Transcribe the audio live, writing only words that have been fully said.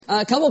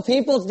A couple of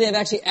people today have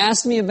actually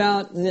asked me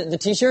about the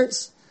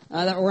T-shirts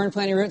that we're wearing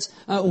Planting Roots.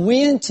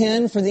 We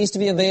intend for these to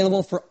be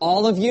available for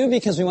all of you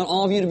because we want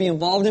all of you to be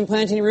involved in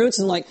Planting Roots.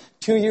 And like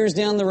 2 years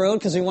down the road,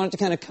 because we want it to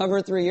kind of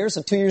cover 3 years,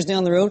 so 2 years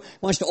down the road, we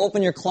want you to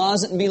open your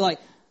closet and be like,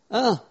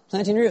 oh,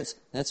 Planting Roots.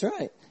 That's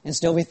right. And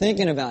still be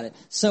thinking about it.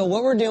 So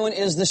what we're doing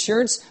is the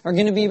shirts are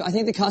going to be, I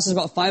think they cost us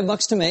about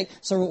 $5 to make.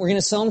 So we're going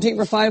to sell them to you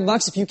for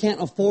 $5. If you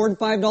can't afford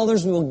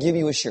 $5, we will give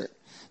you a shirt.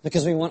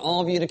 Because we want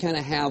all of you to kind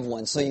of have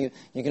one. So you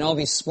can all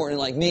be sporting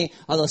like me.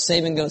 Although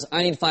Saban goes,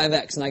 I need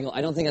 5X. And I go, I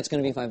don't think that's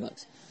going to be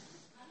 $5.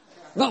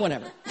 But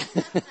whatever.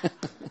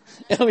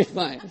 It'll be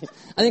fine.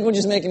 I think we'll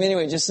just make them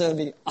anyway, just so it'll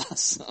be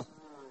awesome.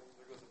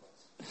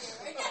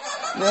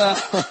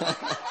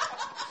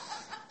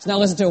 So now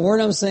listen to a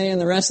word I'm saying,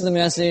 the rest of the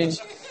message.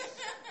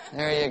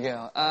 There you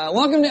go.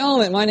 Welcome to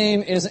Element. My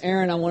name is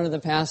Aaron. I'm one of the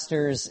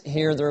pastors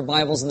here. There are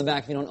Bibles in the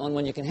back. If you don't own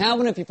one, you can have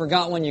one. If you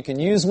forgot one, you can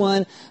use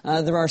one.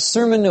 There are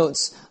sermon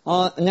notes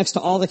next to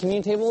all the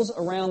communion tables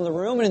around the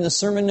room. And in the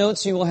sermon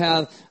notes, you will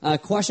have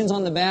questions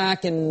on the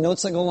back and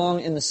notes that go along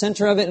in the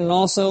center of it. And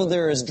also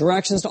there is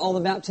directions to all the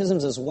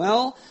baptisms as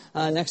well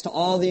next to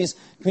all these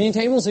communion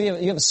tables.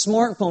 If you have a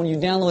smartphone, you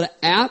download an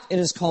app. It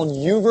is called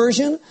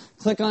YouVersion.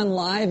 Click on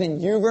Live in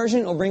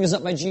YouVersion. It'll bring us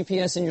up by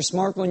GPS in your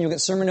smartphone. You'll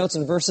get sermon notes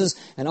and verses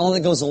and all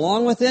that goes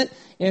along with it.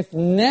 If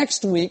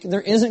next week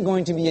there isn't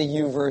going to be a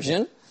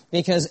YouVersion,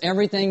 because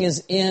everything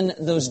is in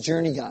those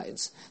journey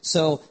guides.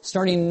 So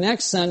starting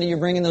next Sunday, you're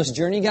bringing those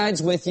journey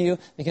guides with you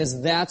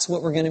because that's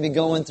what we're going to be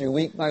going through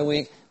week by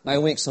week by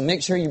week. So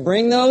make sure you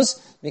bring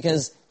those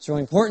because it's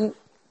really important.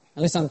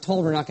 At least I'm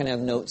told we're not going to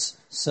have notes.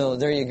 So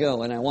there you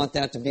go. And I want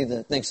that to be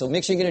the thing. So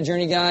make sure you get a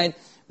journey guide.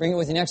 Bring it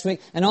with you next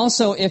week. And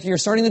also, if you're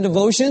starting the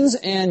devotions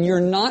and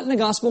you're not in a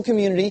gospel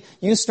community,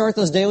 you start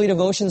those daily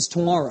devotions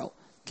tomorrow.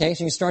 Okay,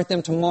 so you start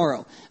them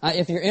tomorrow.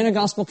 If you're in a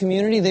gospel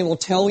community, they will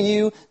tell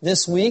you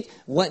this week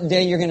what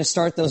day you're going to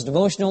start those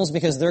devotionals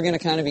because they're going to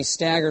kind of be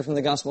staggered from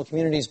the gospel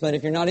communities. But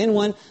if you're not in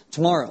one,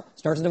 tomorrow.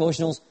 Start the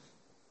devotionals.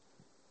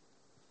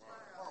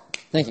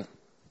 Thank you.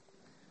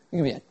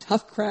 You're going to be a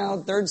tough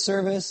crowd, third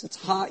service. It's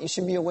hot. You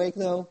should be awake,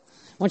 though.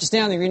 I want you to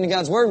stand there reading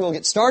God's Word. We'll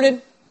get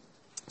started.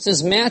 This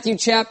is Matthew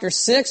chapter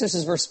 6. This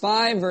is verse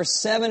 5, verse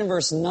 7, and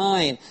verse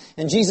 9.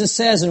 And Jesus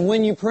says, and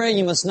when you pray,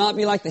 you must not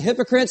be like the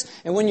hypocrites.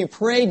 And when you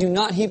pray, do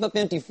not heap up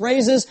empty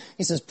phrases.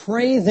 He says,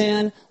 pray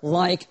then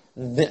like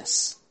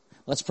this.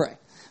 Let's pray.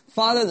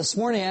 Father, this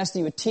morning I ask that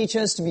you would teach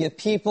us to be a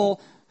people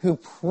who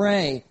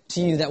pray to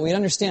you, that we'd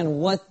understand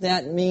what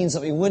that means,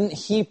 that we wouldn't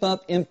heap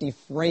up empty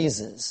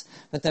phrases,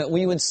 but that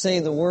we would say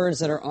the words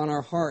that are on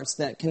our hearts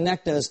that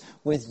connect us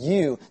with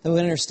you, that we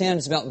would understand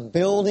it's about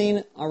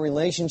building our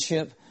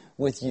relationship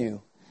with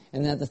you,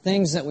 and that the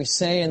things that we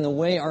say and the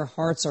way our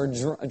hearts are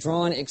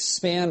drawn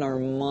expand our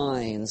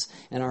minds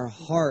and our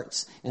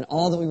hearts and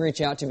all that we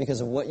reach out to because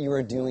of what you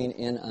are doing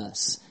in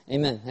us.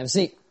 Amen. Have a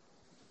seat.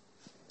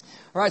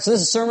 All right, so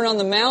this is Sermon on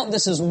the Mount.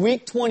 This is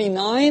week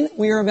 29.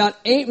 We are about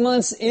 8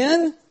 months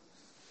in.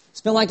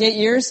 It's been like 8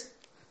 years?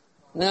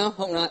 No?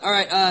 Hope not. All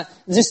right,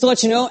 just to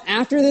let you know,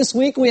 after this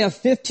week, we have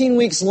 15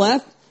 weeks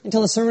left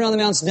until the Sermon on the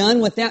Mount's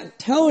done. What that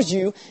tells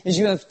you is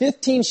you have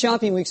 15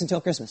 shopping weeks until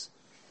Christmas.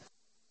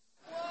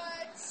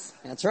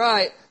 That's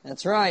right.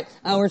 That's right.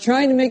 We're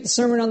trying to make the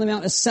Sermon on the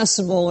Mount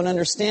accessible and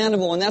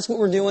understandable, and that's what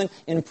we're doing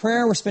in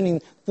prayer. We're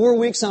spending 4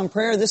 weeks on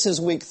prayer. This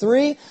is week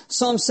 3.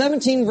 Psalm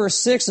 17, verse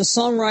 6, the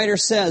psalm writer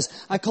says,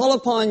 I call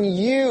upon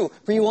you,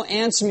 for you will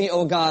answer me,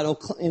 O God.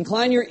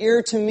 Incline your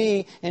ear to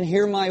me and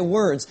hear my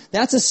words.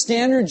 That's a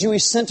standard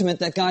Jewish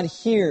sentiment that God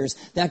hears,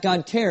 that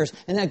God cares,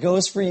 and that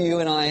goes for you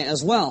and I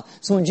as well.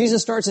 So when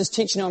Jesus starts his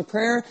teaching on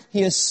prayer,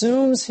 he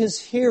assumes his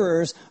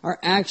hearers are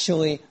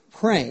actually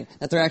praying,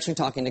 that they're actually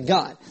talking to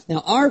God.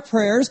 Now, our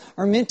prayers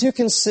are meant to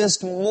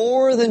consist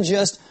more than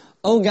just,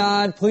 oh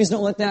God, please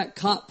don't let that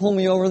cop pull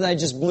me over that I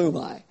just blew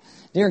by.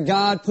 Dear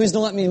God, please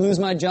don't let me lose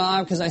my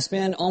job because I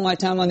spend all my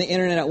time on the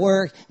internet at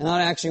work and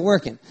not actually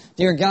working.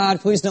 Dear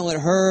God, please don't let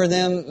her or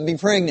them be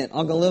pregnant.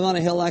 I'll go live on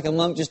a hill like a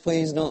monk. Just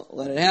please don't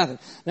let it happen.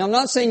 Now, I'm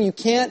not saying you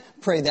can't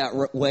pray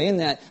that way, and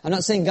that I'm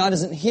not saying God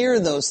doesn't hear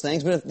those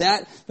things, but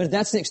if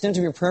that's the extent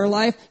of your prayer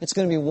life, it's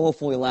going to be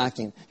woefully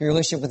lacking. Your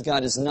relationship with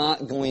God is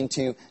not going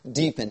to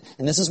deepen.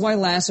 And this is why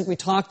last week we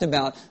talked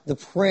about the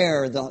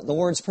prayer, the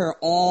Lord's Prayer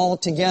all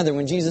together.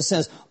 When Jesus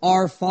says,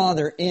 Our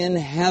Father in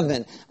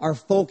heaven, our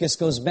focus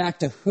goes back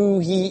to who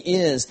He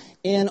is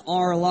in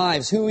our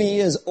lives, who He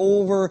is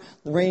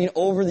reigning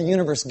over the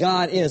universe.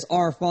 God is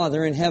our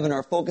Father in heaven.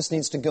 Our focus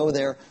needs to go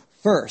there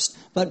first.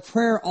 But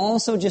prayer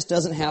also just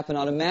doesn't happen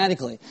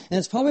automatically. And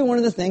it's probably one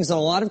of the things that a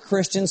lot of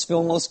Christians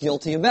feel most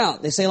guilty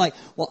about. They say like,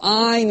 well,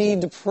 I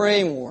need to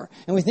pray more.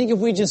 And we think if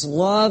we just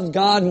loved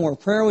God more,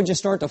 prayer would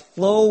just start to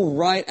flow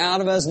right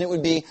out of us and it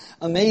would be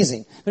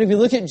amazing. But if you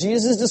look at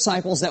Jesus'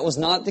 disciples, that was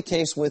not the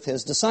case with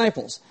His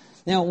disciples.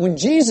 Now, when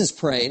Jesus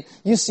prayed,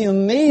 you see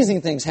amazing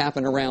things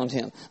happen around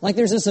Him. Like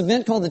there's this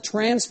event called the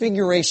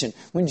Transfiguration.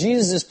 When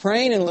Jesus is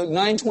praying in Luke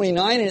 9:29,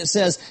 and it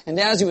says, and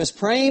as He was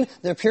praying,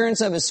 the appearance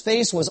of His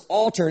face was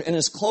altered, and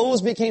His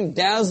clothes became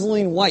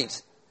dazzling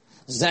white.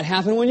 Does that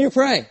happen when you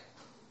pray?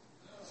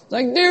 It's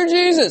like, dear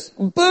Jesus,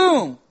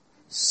 boom,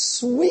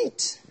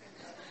 sweet.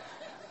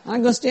 I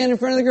can go stand in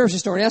front of the grocery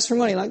store and ask for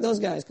money like those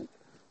guys.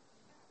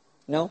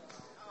 No?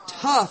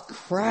 Tough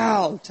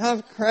crowd.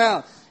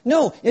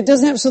 No, it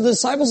doesn't happen. So the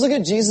disciples look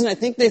at Jesus, and I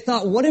think they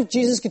thought, what if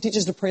Jesus could teach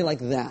us to pray like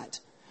that?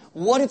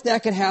 What if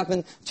that could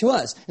happen to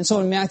us? And so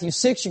in Matthew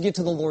 6, you get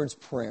to the Lord's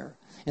Prayer.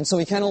 And so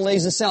he kind of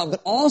lays this out.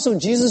 But also,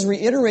 Jesus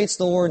reiterates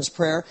the Lord's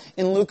Prayer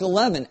in Luke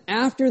 11,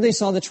 after they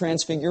saw the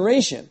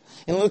transfiguration.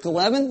 In Luke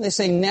 11, they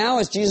say, now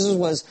as Jesus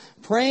was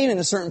praying in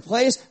a certain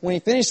place, when he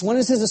finished, one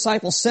of his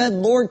disciples said,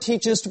 Lord,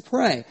 teach us to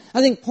pray.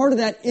 I think part of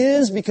that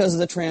is because of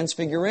the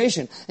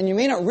transfiguration. And you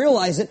may not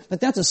realize it, but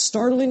that's a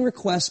startling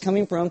request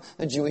coming from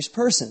a Jewish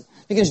person.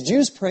 Because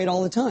Jews prayed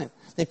all the time.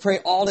 They pray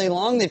all day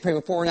long. They pray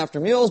before and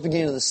after meals,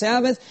 beginning of the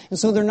Sabbath. And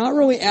so they're not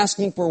really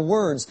asking for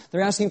words.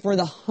 They're asking for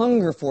the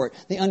hunger for it,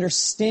 the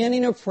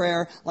understanding of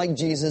prayer like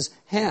Jesus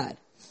had.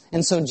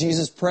 And so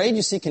Jesus prayed,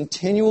 you see,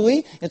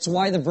 continually. It's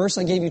why the verse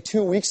I gave you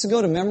 2 weeks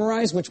ago to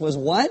memorize, which was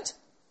what?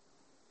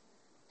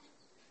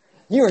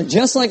 You are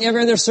just like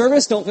every other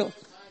service. Don't feel...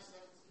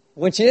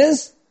 Which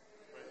is?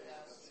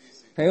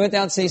 Pray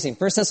without ceasing.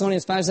 1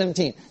 Thessalonians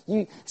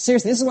 5:17.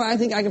 Seriously, this is why I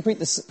think I can preach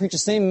the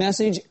same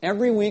message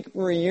every week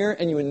for a year,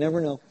 and you would never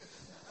know.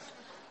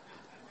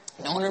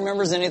 No one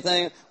remembers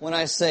anything when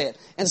I say it.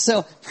 And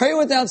so, pray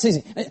without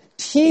ceasing.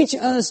 Teach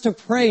us to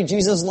pray,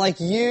 Jesus, like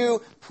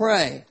you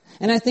pray.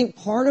 And I think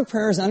part of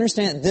prayer is to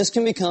understand that this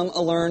can become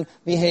a learned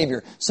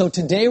behavior. So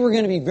today we're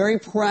going to be very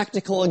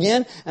practical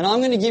again, and I'm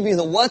going to give you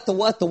the what, the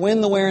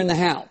when, the where, and the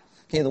how.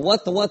 Okay, the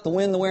what, the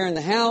when, the where, and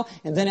the how.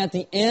 And then at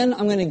the end,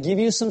 I'm going to give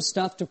you some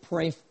stuff to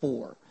pray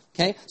for.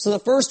 Okay, so the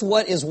first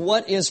what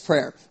is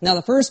prayer? Now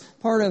the first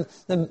part of,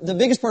 the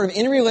biggest part of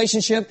any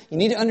relationship, you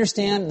need to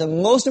understand the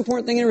most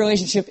important thing in a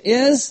relationship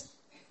is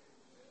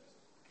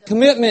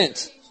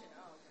commitment.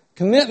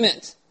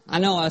 Commitment. I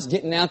know I was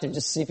getting out there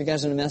just to see if you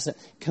guys are going to mess it.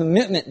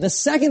 Commitment. The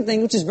second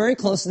thing, which is very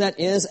close to that,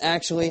 is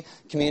actually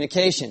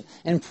communication.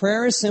 And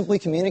prayer is simply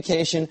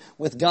communication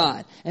with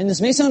God. And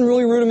this may sound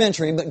really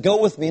rudimentary, but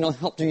go with me and I'll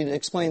help you to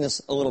explain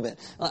this a little bit.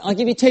 I'll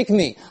give you, take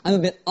me. I'm a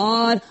bit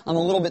odd. I'm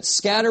a little bit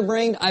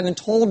scatterbrained. I've been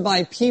told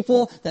by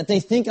people that they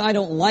think I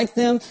don't like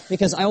them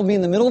because I will be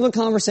in the middle of a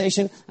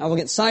conversation, I will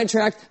get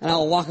sidetracked, and I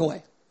will walk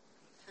away.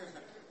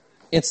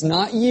 It's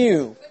not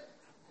you.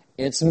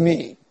 It's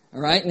me. All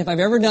right? And if I've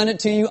ever done it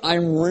to you,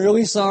 I'm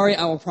really sorry.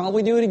 I will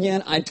probably do it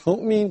again. I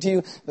don't mean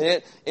to,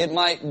 but it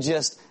might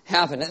just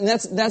happen. And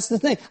that's the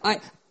thing. I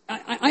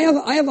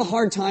have a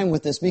hard time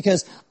with this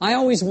because I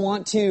always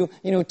want to,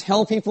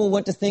 tell people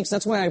what to think. So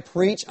that's why I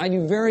preach. I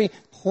do very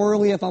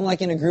poorly if I'm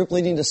like in a group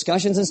leading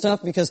discussions and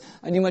stuff because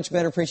I do much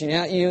better preaching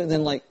at you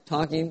than like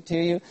talking to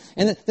you.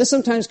 And this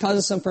sometimes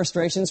causes some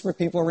frustrations for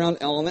people around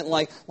Element,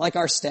 like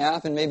our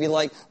staff and maybe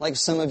like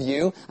some of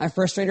you. I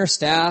frustrate our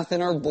staff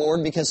and our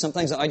board because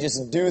sometimes I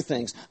just do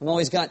things. I've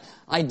always got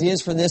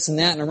ideas for this and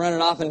that and I'm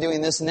running off and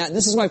doing this and that.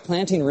 This is why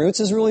Planting Roots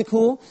is really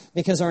cool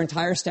because our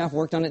entire staff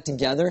worked on it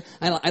together.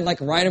 I'd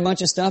like write a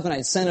bunch of stuff and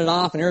I'd send it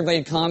off and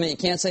everybody'd comment, you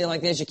can't say it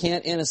like this, you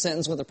can't end a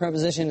sentence with a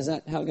preposition. Is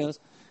that how it goes?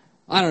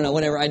 I don't know,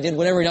 whatever. I did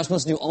whatever you're not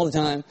supposed to do all the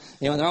time.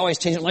 And they're always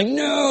changing. I'm like,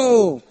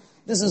 no!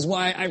 This is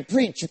why I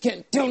preach. You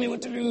can't tell me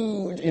what to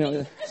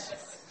do.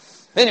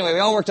 Anyway, we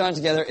all worked on it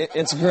together.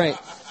 It's great.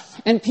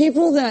 And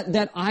people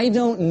that I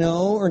don't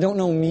know or don't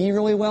know me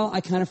really well,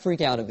 I kind of freak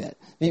out a bit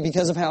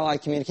because of how I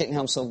communicate and how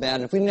I'm so bad.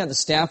 And if we didn't have the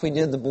staff we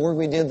did, the board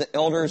we did, the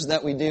elders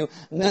that we do,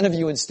 none of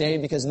you would stay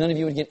because none of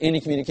you would get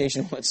any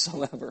communication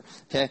whatsoever.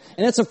 Okay?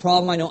 And it's a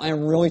problem. I know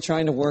I'm really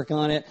trying to work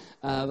on it.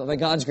 But by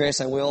God's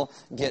grace, I will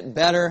get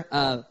better.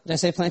 Did I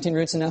say Planting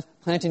Roots enough?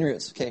 Planting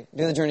Roots. Okay,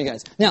 do the journey,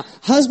 guys. Now,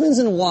 husbands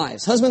and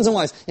wives,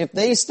 if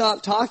they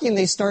stop talking,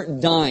 they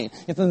start dying.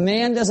 If a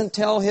man doesn't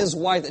tell his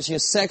wife that she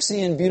is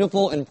sexy and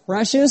beautiful and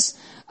precious,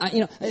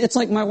 it's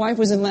like my wife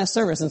was in last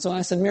service, and so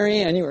I said, Mary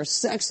Ann, you are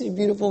sexy,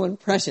 beautiful, and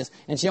precious.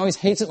 And she always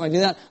hates it when I do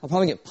that. I'll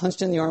probably get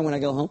punched in the arm when I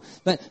go home.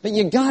 But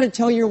you gotta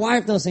tell your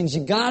wife those things.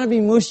 You gotta be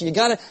mushy. You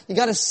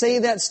gotta say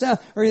that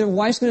stuff, or your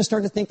wife's gonna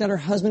start to think that her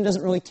husband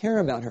doesn't really care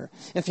about her.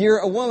 If you're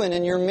a woman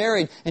and you're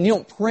married and you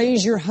don't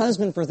praise your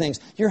husband for things,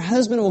 your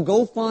husband will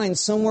go find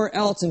somewhere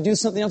else and do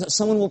something else that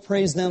someone will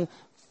praise them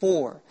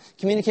for.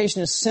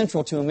 Communication is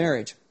central to a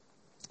marriage.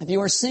 If you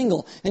are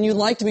single and you'd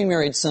like to be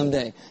married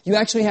someday, you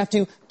actually have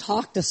to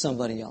talk to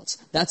somebody else.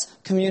 That's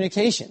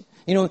communication.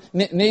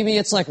 Maybe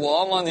it's like, well,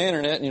 I'm on the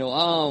internet, I'm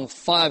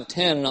 5'10",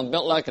 and I'm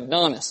built like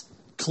Adonis.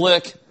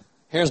 Click.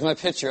 Here's my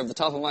picture of the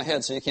top of my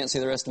head so you can't see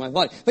the rest of my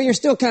body. But you're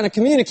still kind of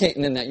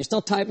communicating in that. You're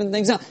still typing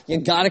things out. You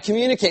got to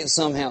communicate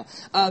somehow.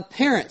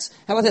 Parents,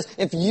 how about this?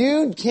 If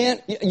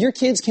your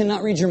kids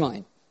cannot read your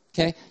mind.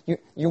 Okay?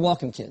 You're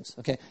welcome, kids.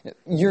 Okay?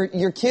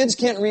 Your kids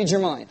can't read your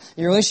mind.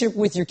 Your relationship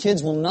with your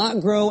kids will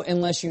not grow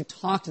unless you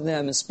talk to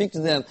them and speak to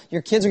them.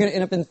 Your kids are going to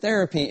end up in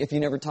therapy if you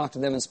never talk to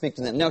them and speak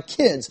to them. Now,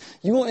 kids,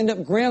 you will end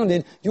up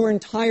grounded your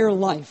entire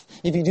life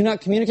if you do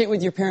not communicate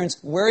with your parents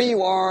where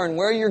you are and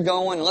where you're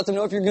going and let them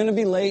know if you're going to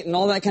be late and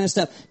all that kind of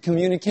stuff.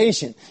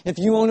 Communication. If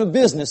you own a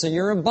business or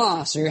you're a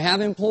boss or you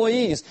have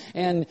employees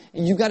and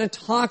you've got to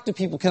talk to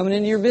people coming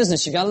into your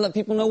business, you got to let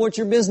people know what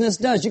your business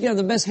does. You can have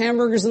the best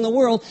hamburgers in the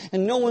world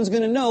and no one's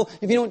going to know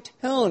if you don't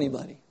tell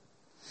anybody.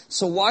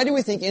 So why do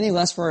we think any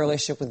less for our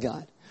relationship with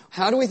God?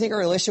 How do we think our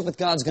relationship with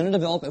God is going to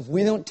develop if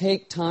we don't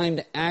take time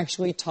to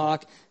actually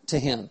talk to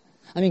Him?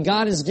 I mean,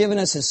 God has given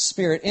us His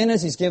Spirit in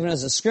us. He's given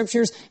us His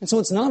Scriptures. And so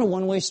it's not a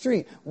one-way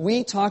street.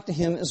 We talk to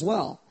Him as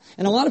well.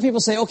 And a lot of people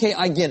say, okay,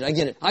 I get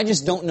it. I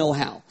just don't know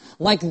how.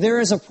 Like there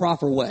is a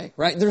proper way,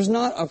 right? There's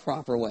not a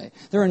proper way.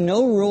 There are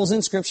no rules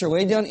in Scripture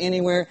laid down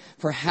anywhere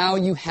for how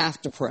you have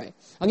to pray.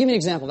 I'll give you an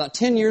example. About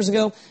 10 years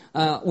ago,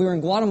 we were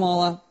in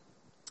Guatemala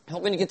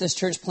helping to get this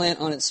church plant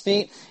on its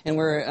feet, and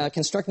we're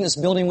constructing this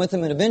building with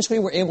them, and eventually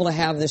we're able to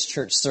have this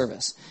church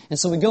service. And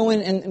so we go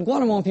in, and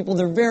Guatemalan people,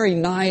 they're very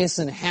nice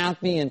and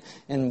happy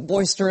and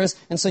boisterous,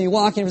 and so you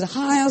walk in and say,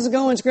 hi, how's it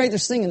going? It's great. They're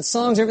singing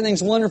songs.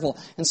 Everything's wonderful.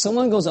 And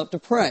someone goes up to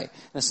pray. And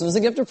as soon as they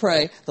get up to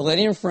pray, the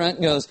lady in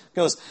front goes,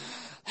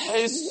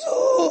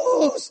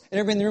 Jesus! And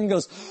everybody in the room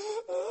goes,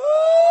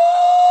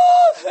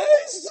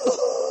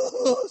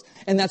 Jesus!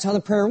 And that's how the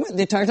prayer went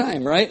the entire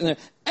time, right? And they're,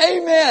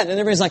 amen! And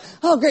everybody's like,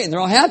 oh, great. And they're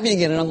all happy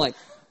again. And I'm like,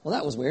 well,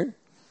 that was weird.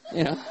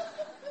 You know?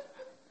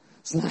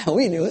 It's not how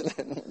we do it,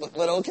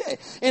 but okay.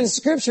 In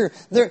Scripture,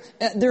 there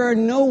are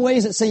no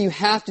ways that say you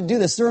have to do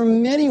this. There are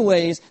many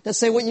ways that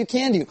say what you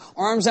can do.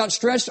 Arms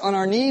outstretched on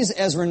our knees,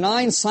 Ezra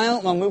 9,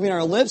 silent while moving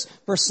our lips,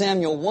 1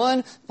 Samuel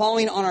 1,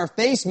 falling on our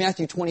face,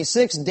 Matthew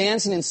 26,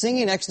 dancing and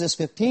singing, Exodus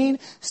 15,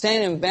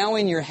 standing and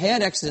bowing your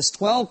head, Exodus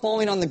 12,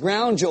 falling on the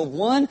ground, Job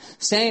 1,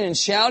 standing and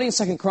shouting,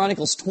 2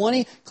 Chronicles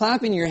 20,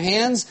 clapping your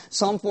hands,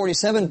 Psalm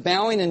 47,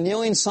 bowing and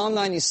kneeling, Psalm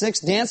 96,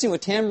 dancing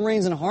with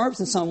tambourines and harps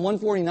in Psalm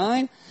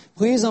 149.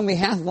 Please, on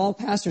behalf of all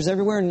pastors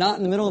everywhere, not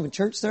in the middle of a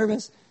church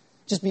service,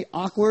 just be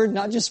awkward,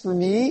 not just for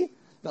me,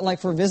 but like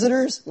for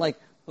visitors, like,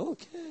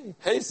 okay,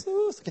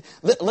 Jesus, okay.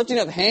 Lifting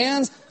up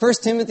hands, 1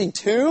 Timothy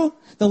 2.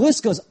 The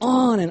list goes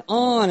on and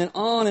on and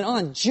on and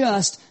on.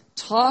 Just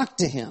talk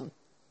to Him.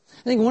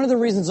 I think one of the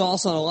reasons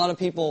also a lot of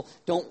people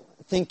don't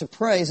think to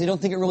pray is they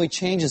don't think it really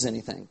changes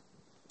anything.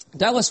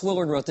 Dallas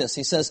Willard wrote this.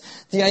 He says,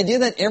 the idea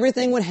that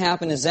everything would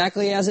happen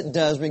exactly as it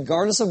does,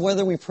 regardless of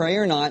whether we pray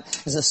or not,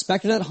 is a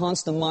specter that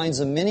haunts the minds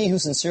of many who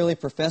sincerely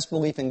profess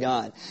belief in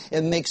God.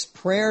 It makes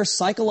prayer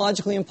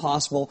psychologically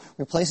impossible,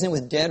 replacing it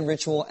with dead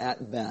ritual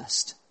at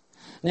best.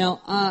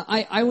 Now,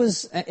 I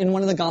was in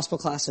one of the gospel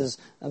classes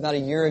about a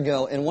year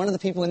ago, and one of the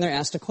people in there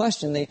asked a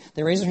question. They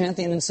raised their hand at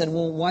the end and said,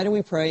 well, why do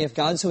we pray? If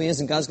God's who He is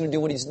and God's going to do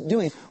what He's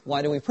doing,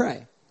 why do we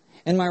pray?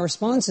 And my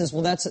response is,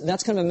 well, that's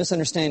kind of a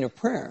misunderstanding of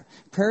prayer.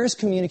 Prayer is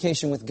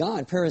communication with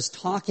God. Prayer is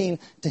talking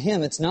to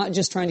Him. It's not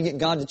just trying to get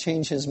God to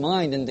change His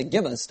mind and to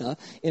give us stuff.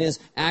 It is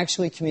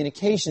actually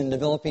communication,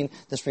 developing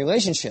this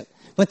relationship.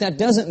 But that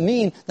doesn't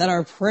mean that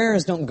our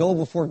prayers don't go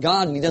before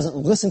God and He doesn't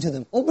listen to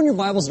them. Open your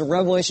Bibles to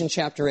Revelation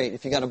chapter 8,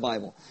 if you got a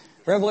Bible.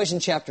 Revelation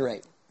chapter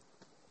 8.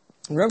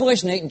 In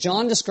Revelation 8,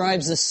 John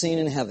describes this scene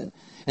in heaven.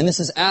 And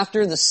this is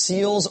after the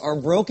seals are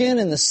broken,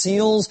 and the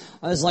seals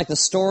is like the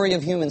story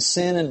of human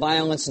sin and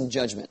violence and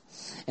judgment.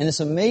 And this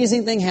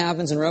amazing thing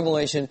happens in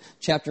Revelation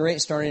chapter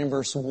 8, starting in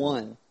verse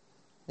 1.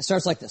 It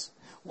starts like this.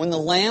 When the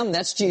Lamb,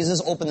 that's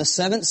Jesus, opened the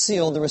seventh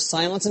seal, there was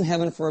silence in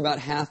heaven for about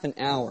half an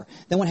hour.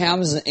 Then what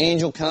happens is an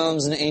angel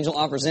comes, and the angel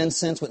offers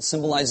incense, which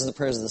symbolizes the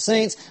prayers of the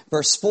saints.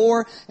 Verse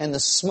 4, and the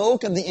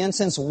smoke of the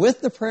incense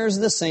with the prayers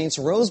of the saints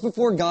rose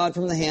before God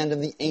from the hand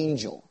of the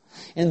angel.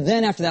 And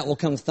then after that will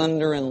come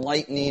thunder and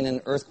lightning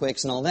and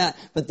earthquakes and all that.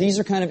 But these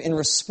are kind of in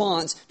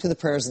response to the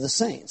prayers of the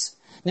saints.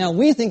 Now,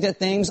 we think that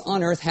things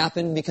on earth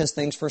happen because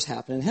things first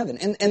happen in heaven.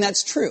 And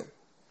that's true.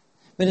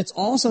 But it's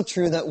also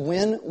true that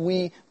when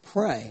we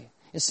pray,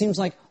 it seems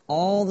like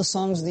all the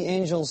songs of the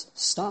angels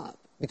stop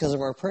because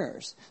of our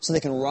prayers. So they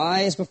can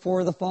rise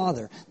before the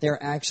Father.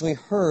 They're actually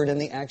heard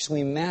and they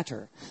actually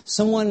matter.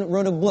 Someone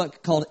wrote a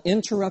book called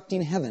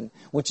Interrupting Heaven,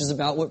 which is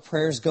about what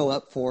prayers go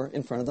up for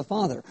in front of the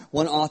Father.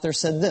 One author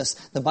said this,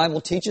 the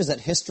Bible teaches that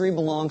history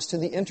belongs to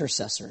the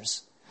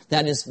intercessors.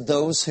 That is,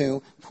 those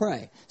who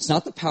pray. It's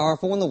not the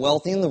powerful and the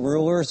wealthy and the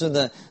rulers or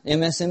the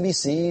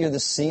MSNBC or the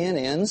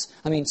CNNs.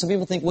 I mean, some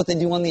people think what they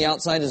do on the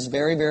outside is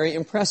very, very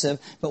impressive,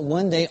 but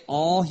one day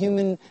all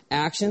human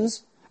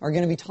actions are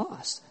going to be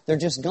tossed. They're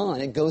just gone.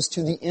 It goes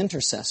to the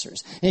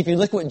intercessors. And if you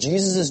look at what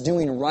Jesus is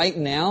doing right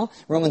now,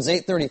 Romans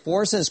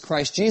 8:34 says,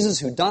 Christ Jesus,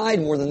 who died,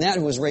 more than that,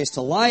 who was raised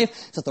to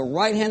life, is at the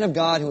right hand of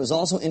God, who is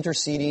also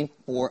interceding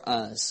for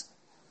us.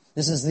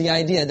 This is the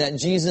idea that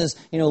Jesus,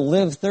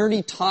 lived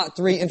 30, taught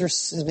 3,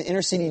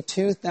 interceding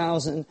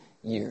 2,000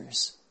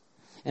 years.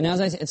 And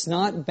as I said, it's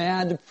not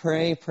bad to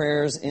pray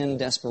prayers in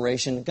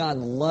desperation. God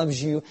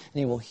loves you, and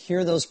He will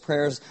hear those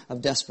prayers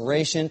of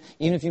desperation,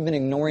 even if you've been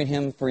ignoring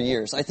Him for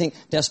years. I think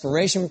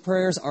desperation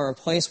prayers are a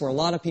place where a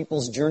lot of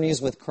people's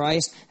journeys with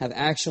Christ have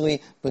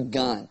actually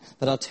begun.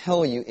 But I'll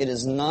tell you, it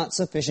is not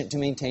sufficient to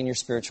maintain your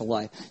spiritual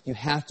life. You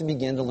have to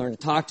begin to learn to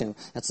talk to Him.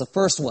 That's the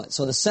first what.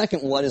 So the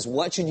second what is,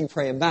 what should you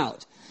pray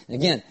about? And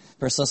again,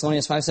 1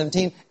 Thessalonians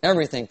 5:17,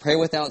 everything, pray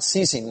without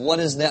ceasing. What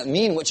does that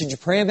mean? What should you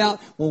pray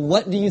about? Well,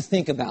 what do you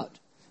think about?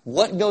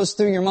 What goes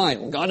through your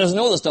mind? Well, God doesn't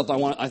know the stuff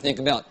I think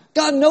about.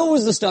 God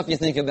knows the stuff you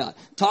think about.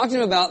 Talk to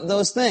Him about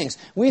those things.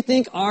 We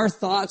think our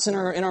thoughts in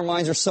our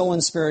minds are so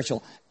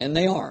unspiritual, and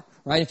they are,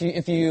 right?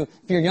 If you're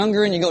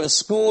younger and you go to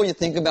school, you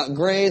think about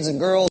grades and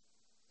girls.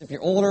 If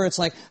you're older, it's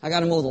like, I got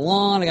to mow the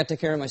lawn, I got to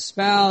take care of my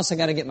spouse, I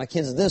got to get my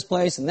kids at this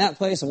place and that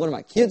place, and what are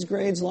my kids'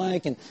 grades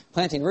like, and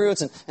planting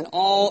roots, and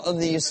all of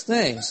these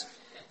things.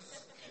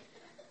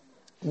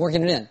 I'm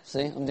working it in.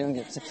 See, I'm doing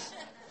good.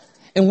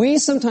 And we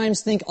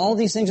sometimes think all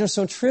these things are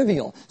so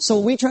trivial. So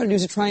what we try to do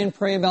is to try and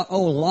pray about,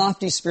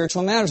 lofty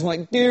spiritual matters. We're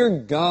like, dear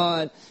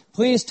God,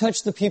 please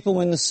touch the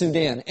people in the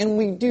Sudan. And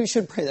we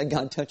should pray that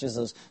God touches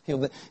those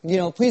people.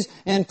 But,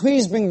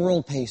 please bring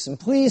world peace. And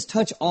please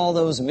touch all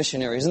those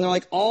missionaries. And they're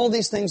like all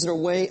these things that are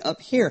way up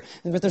here.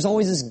 But there's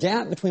always this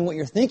gap between what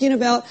you're thinking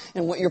about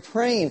and what you're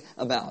praying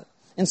about.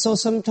 And so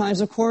sometimes,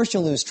 of course,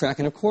 you'll lose track,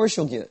 and of course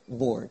you'll get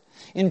bored.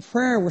 In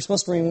prayer, we're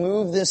supposed to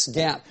remove this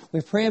gap.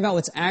 We pray about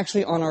what's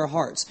actually on our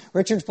hearts.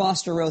 Richard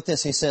Foster wrote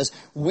this. He says,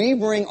 we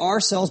bring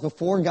ourselves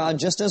before God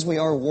just as we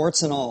are,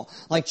 warts and all.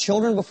 Like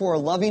children before a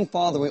loving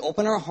Father, we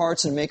open our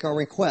hearts and make our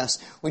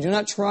requests. We do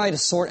not try to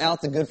sort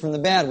out the good from the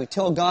bad. We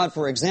tell God,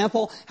 for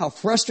example, how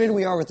frustrated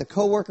we are with the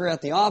coworker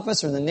at the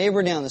office or the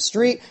neighbor down the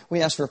street.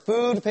 We ask for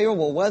food,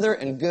 favorable weather,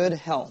 and good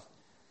health.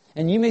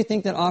 And you may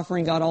think that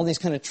offering God all these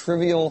kind of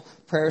trivial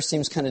prayers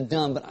seems kind of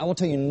dumb, but I will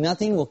tell you,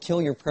 nothing will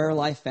kill your prayer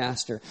life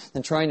faster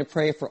than trying to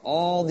pray for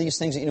all these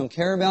things that you don't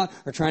care about,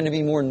 or trying to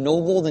be more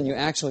noble than you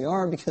actually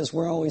are, because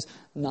we're always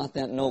not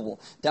that noble.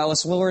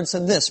 Dallas Willard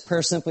said this,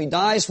 prayer simply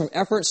dies from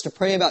efforts to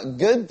pray about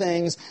good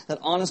things that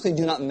honestly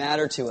do not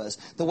matter to us.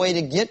 The way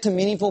to get to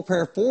meaningful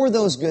prayer for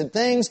those good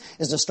things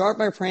is to start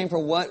by praying for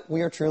what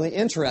we are truly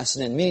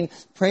interested in, meaning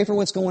pray for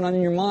what's going on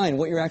in your mind,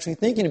 what you're actually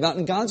thinking about,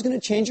 and God's going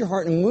to change your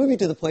heart and move you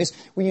to the place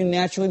where you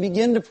naturally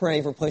begin to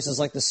pray for places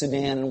like the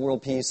Sudan and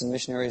world peace and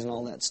missionaries and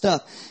all that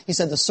stuff. He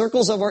said the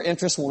circles of our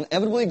interests will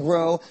inevitably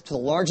grow to the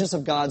largest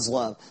of God's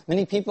love.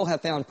 Many people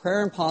have found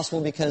prayer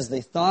impossible because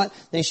they thought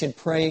they should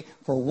pray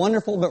for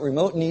wonderful but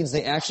remote needs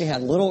they actually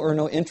had little or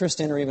no interest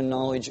in or even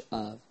knowledge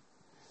of.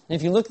 And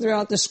if you look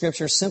throughout the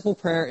Scripture, simple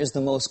prayer is the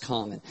most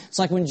common. It's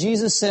like when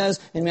Jesus says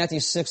in Matthew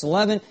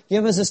 6:11,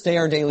 give us this day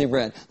our daily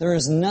bread. There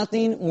is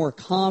nothing more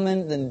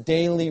common than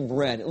daily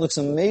bread. It looks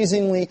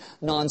amazingly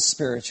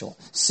non-spiritual.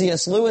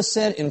 C.S. Lewis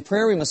said, in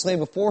prayer we must lay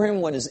before Him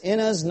what is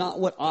in us, not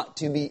what ought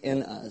to be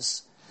in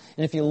us.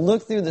 And if you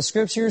look through the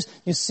Scriptures,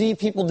 you see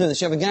people do this.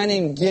 You have a guy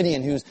named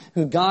Gideon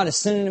who God is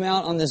sending him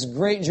out on this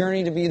great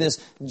journey to be this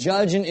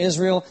judge in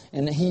Israel,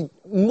 and he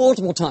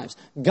multiple times,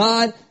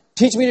 God,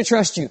 teach me to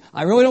trust you.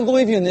 I really don't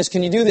believe you in this.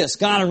 Can you do this?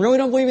 God, I really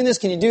don't believe in this.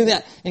 Can you do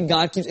that? And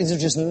God keeps, these are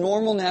just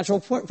normal, natural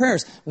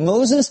prayers.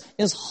 Moses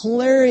is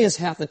hilarious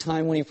half the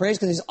time when he prays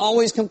because he's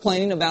always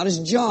complaining about his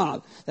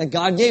job that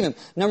God gave him.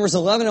 Numbers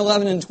 11,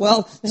 11, and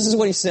 12, this is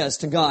what he says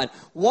to God.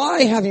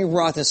 Why have you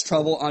brought this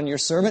trouble on your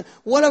servant?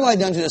 What have I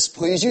done to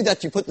displease you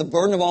that you put the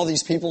burden of all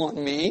these people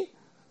on me?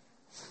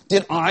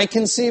 Did I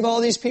conceive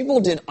all these people?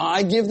 Did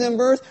I give them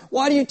birth?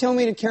 Why do you tell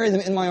me to carry them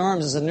in my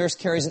arms as a nurse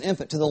carries an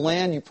infant to the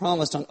land you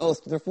promised on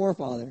oath to their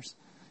forefathers?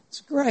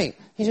 It's great.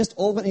 He's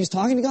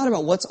talking to God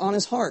about what's on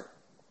his heart.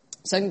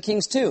 2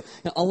 Kings 2.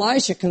 Now,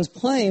 Elisha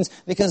complains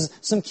because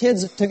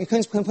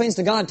complains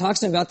to God,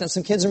 talks to him about that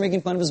some kids are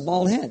making fun of his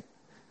bald head.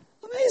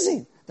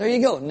 Amazing. There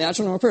you go.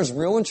 Natural normal prayers.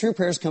 Real and true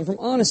prayers come from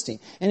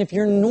honesty. And if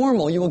you're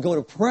normal, you will go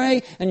to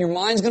pray and your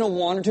mind's going to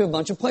wander to a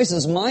bunch of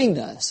places. Mine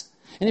does.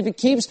 And if it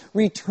keeps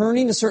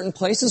returning to certain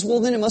places,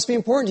 well, then it must be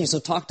important to you, so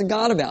talk to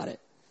God about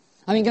it.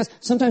 I mean, guys,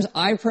 sometimes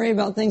I pray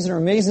about things that are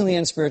amazingly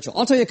unspiritual.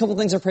 I'll tell you a couple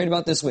things I prayed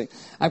about this week.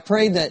 I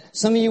prayed that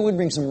some of you would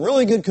bring some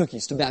really good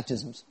cookies to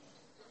baptisms.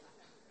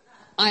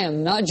 I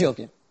am not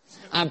joking.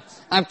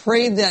 I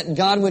prayed that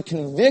God would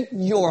convict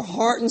your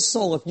heart and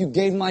soul if you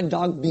gave my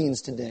dog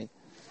beans today.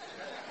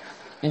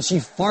 And she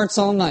farts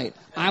all night.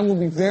 I will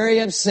be very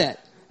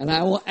upset, and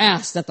I will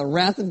ask that the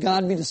wrath of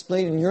God be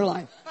displayed in your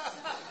life.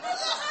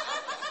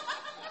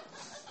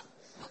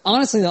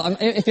 Honestly, though,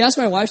 if you ask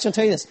my wife, she'll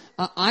tell you this.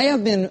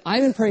 I've been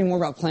praying more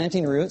about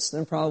planting roots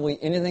than probably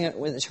anything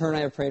that her and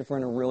I have prayed for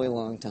in a really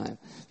long time.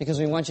 Because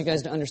we want you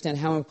guys to understand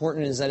how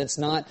important it is that it's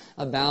not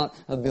about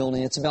a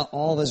building. It's about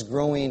all of us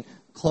growing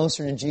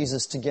closer to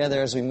Jesus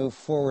together as we move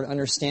forward,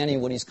 understanding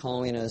what He's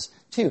calling us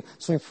to.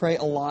 So we pray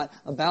a lot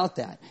about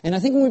that. And I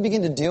think when we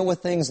begin to deal with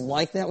things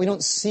like that, we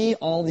don't see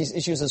all these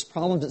issues as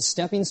problems, but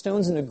stepping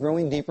stones into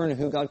growing deeper into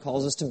who God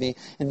calls us to be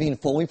and being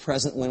fully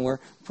present when we're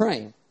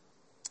praying.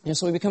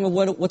 So we become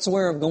what's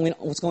aware of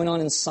what's going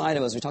on inside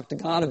of us. We talk to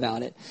God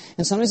about it.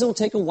 And sometimes it will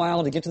take a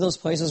while to get to those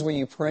places where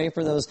you pray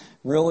for those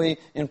really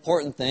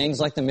important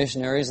things like the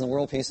missionaries and the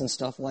world peace and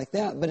stuff like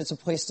that. But it's a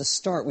place to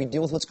start. We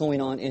deal with what's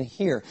going on in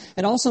here.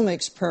 It also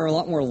makes prayer a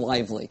lot more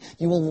lively.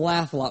 You will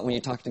laugh a lot when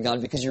you talk to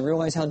God because you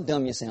realize how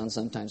dumb you sound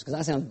sometimes. Because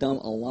I sound dumb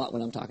a lot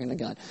when I'm talking to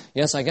God.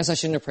 Yes, I guess I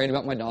shouldn't have prayed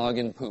about my dog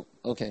and poop.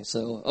 Okay,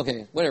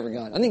 whatever,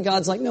 God. I think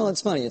God's like, no,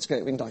 it's funny. It's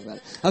great. We can talk about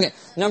it. Okay,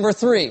 number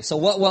 3. So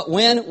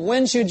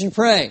when should you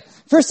pray?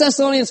 1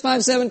 Thessalonians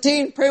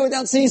 5:17, pray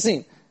without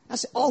ceasing.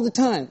 That's all the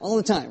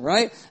time,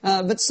 right?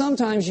 But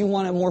sometimes you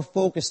want a more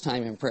focused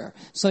time in prayer.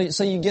 So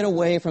you get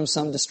away from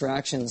some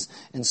distractions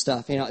and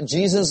stuff.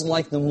 Jesus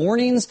liked the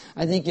mornings.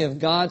 I think if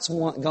God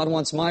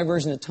wants my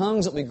version of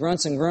tongues, it'll be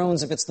grunts and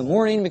groans if it's the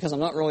morning because I'm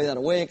not really that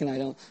awake and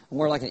I'm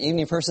more like an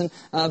evening person.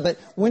 But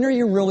when are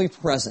you really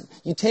present?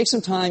 You take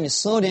some time, you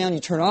slow down, you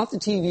turn off the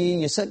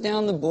TV, you set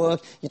down the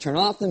book, you turn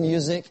off the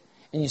music,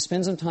 and you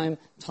spend some time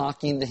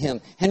talking to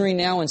Him. Henry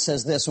Nouwen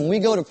says this, when we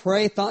go to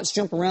pray, thoughts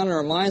jump around in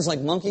our minds like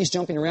monkeys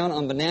jumping around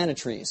on banana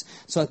trees.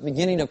 So at the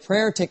beginning of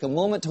prayer, take a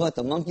moment to let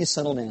the monkeys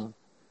settle down.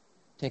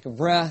 Take a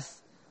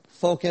breath,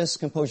 focus,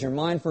 compose your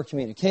mind for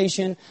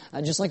communication.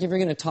 Just like if you're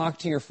going to talk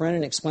to your friend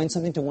and explain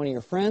something to one of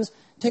your friends,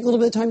 take a little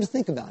bit of time to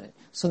think about it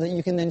so that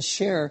you can then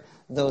share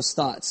those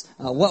thoughts.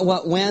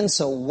 When,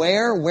 so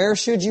where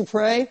should you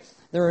pray?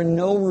 There are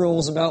no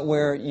rules about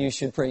where you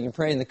should pray. You can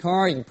pray in the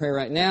car. You can pray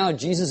right now.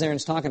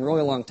 Aaron's talking a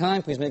really long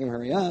time. Please make him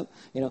hurry up.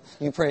 You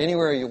can pray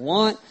anywhere you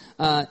want.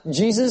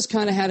 Jesus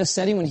kind of had a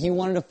setting when he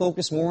wanted to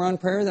focus more on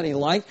prayer that he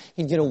liked.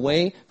 He'd get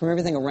away from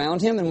everything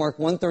around him. In Mark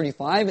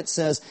 1:35, it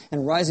says,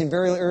 and rising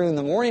very early in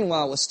the morning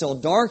while it was still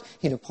dark,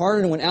 he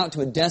departed and went out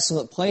to a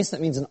desolate place.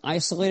 That means an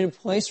isolated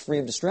place free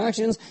of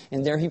distractions.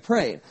 And there he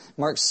prayed.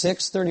 Mark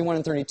 6:31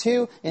 and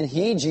 32, and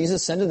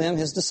Jesus, said to them,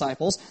 his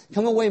disciples,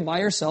 come away by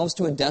yourselves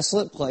to a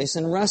desolate place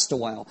and rest a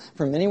while.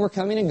 For many were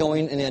coming and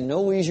going, and they had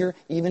no leisure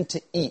even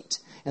to eat.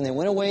 And they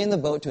went away in the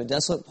boat to a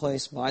desolate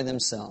place by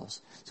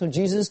themselves. So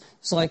Jesus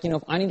is like,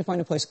 if I need to find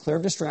a place clear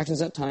of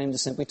distractions at time to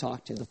simply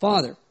talk to the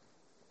Father.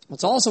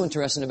 What's also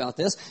interesting about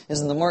this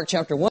is in the Mark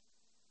chapter 1,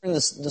 the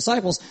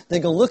disciples, they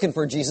go looking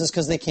for Jesus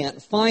because they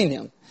can't find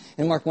him.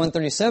 In Mark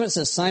 1:37, it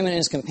says, Simon and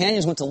his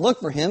companions went to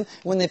look for him.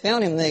 When they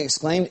found him, they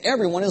exclaimed,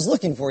 everyone is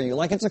looking for you,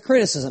 like it's a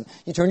criticism.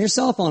 You turned your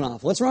cell phone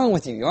off. What's wrong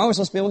with you? You're always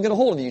supposed to be able to get a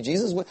hold of you,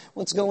 Jesus.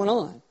 What's going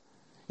on?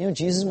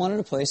 Jesus wanted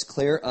a place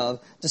clear of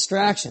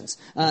distractions.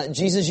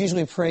 Jesus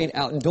usually prayed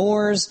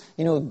outdoors,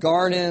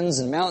 gardens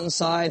and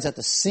mountainsides, at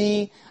the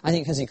sea. I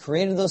think because he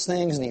created those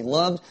things and he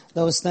loved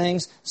those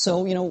things.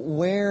 So,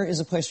 where is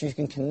a place where you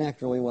can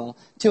connect really well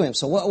to him?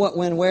 So what,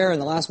 when, where,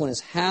 and the last one is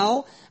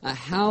how.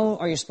 How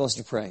are you supposed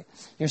to pray?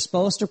 You're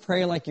supposed to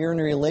pray like you're in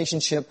a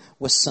relationship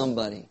with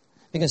somebody.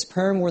 Because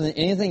prayer, more than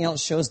anything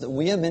else, shows that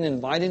we have been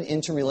invited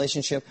into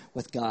relationship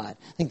with God.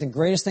 I think the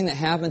greatest thing that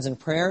happens in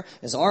prayer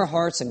is our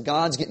hearts and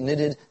God's get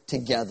knitted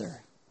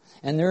together.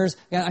 And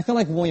I feel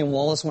like William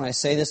Wallace when I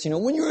say this,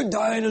 when you're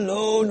dying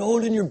alone,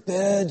 old in your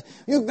bed,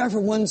 you look back for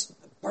one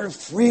part of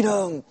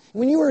freedom.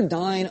 When you are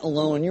dying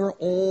alone, you're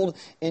old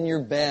in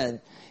your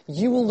bed,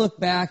 you will look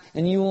back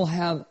and you will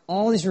have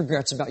all these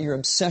regrets about your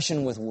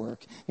obsession with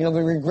work. The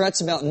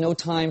regrets about no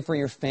time for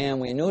your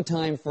family, no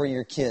time for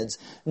your kids.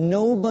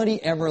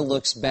 Nobody ever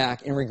looks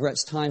back and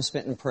regrets time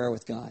spent in prayer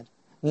with God.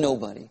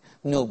 Nobody.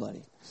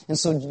 And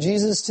so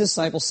Jesus'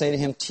 disciples say to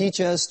him, teach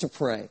us to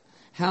pray.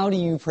 How do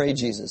you pray,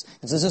 Jesus?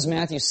 And so this is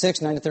Matthew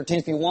 6:9-13.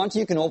 If you want to,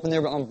 you can open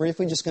there, but I'm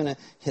briefly just going to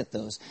hit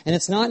those. And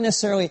it's not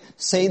necessarily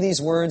say these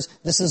words.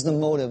 This is the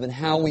motive and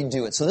how we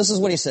do it. So this is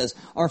what he says.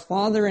 Our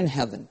Father in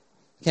heaven.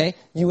 Okay?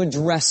 You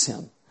address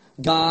him.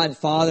 God,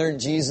 Father,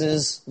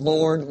 Jesus,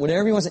 Lord,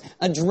 whatever you want to say.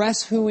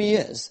 Address who he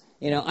is.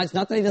 It's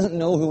not that he doesn't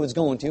know who it's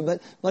going to,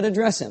 but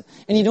address him.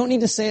 And you don't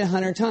need to say it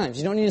 100 times.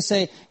 You don't need to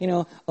say,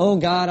 oh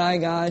God, I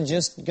God,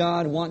 just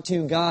God, want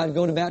to God,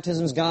 go to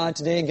baptisms, God,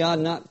 today, God,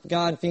 not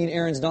God, feed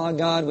Aaron's dog,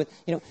 God.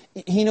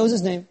 He knows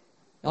his name.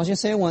 I'll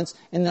just say it once,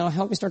 and that'll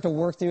help you start to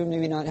work through,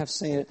 maybe not have to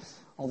say it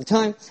all the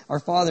time. Our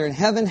Father in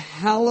heaven,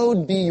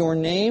 hallowed be your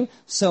name.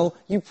 So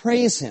you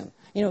praise him.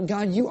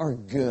 God, you are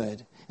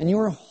good. And you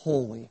are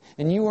holy,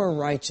 and you are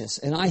righteous,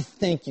 and I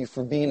thank you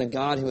for being a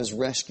God who has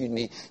rescued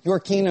me. Your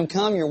kingdom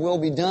come, your will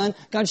be done.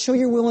 God, show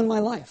your will in my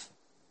life.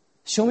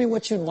 Show me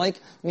what you'd like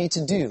me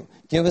to do.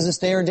 Give us this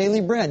day our daily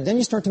bread. Then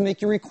you start to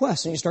make your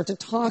requests, and you start to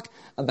talk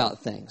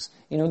about things.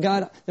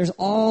 God, there's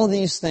all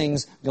these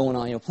things going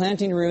on.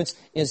 Planting roots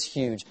is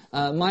huge.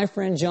 My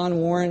friend John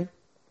Warren,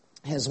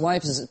 his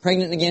wife is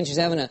pregnant again. She's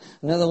having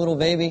another little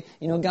baby.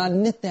 God,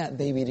 knit that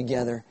baby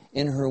together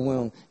in her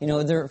womb.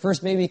 Their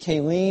first baby,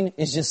 Kayleen,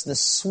 is just the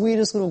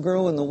sweetest little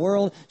girl in the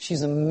world.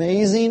 She's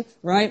amazing,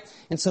 right?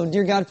 And so,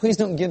 dear God, please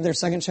don't give their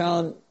second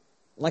child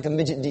like a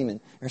midget demon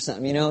or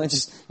something, it's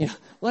just,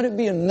 let it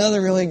be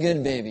another really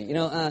good baby.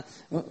 I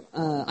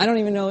don't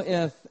even know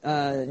if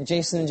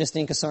Jason and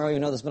Justine Casaro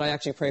even know this, but I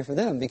actually pray for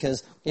them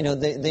because,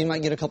 they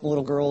might get a couple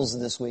little girls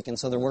this week, and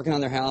so they're working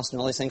on their house and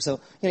all these things. So,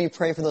 you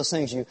pray for those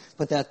things. You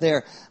put that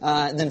there.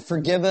 Then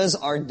forgive us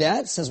our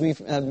debts as we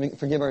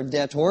forgive our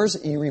debtors.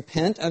 You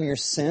repent of your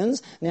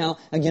sins. Now,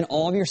 again,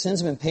 all of your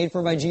sins have been paid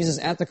for by Jesus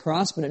at the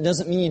cross, but it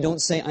doesn't mean you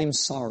don't say, I'm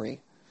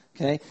sorry.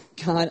 Okay?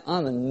 God,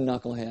 I'm a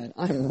knucklehead.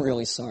 I'm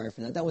really sorry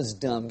for that. That was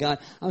dumb. God,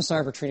 I'm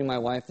sorry for treating my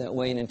wife that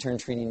way and in turn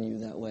treating you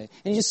that way.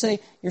 And you just say,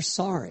 you're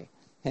sorry.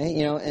 Okay?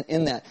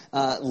 In that.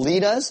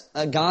 Lead us,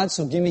 God,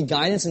 so give me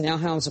guidance in now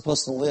how I'm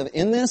supposed to live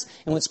in this.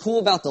 And what's cool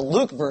about the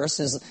Luke verse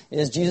is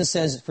Jesus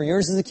says, for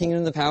yours is the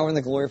kingdom, the power, and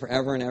the glory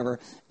forever and ever.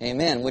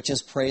 Amen. Which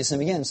is praise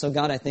Him again. So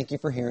God, I thank you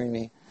for hearing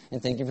me.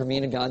 And thank you for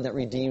being a God that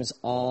redeems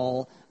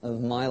all of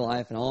my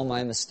life and all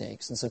my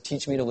mistakes. And so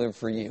teach me to live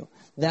for you.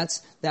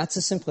 That's the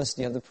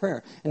simplicity of the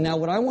prayer. And now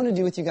what I want to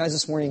do with you guys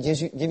this morning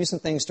is give you some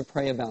things to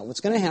pray about.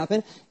 What's going to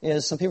happen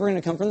is some people are going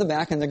to come from the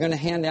back and they're going to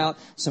hand out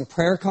some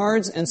prayer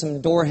cards and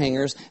some door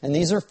hangers. And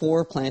these are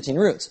for planting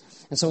roots.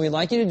 And so what we'd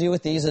like you to do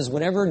with these is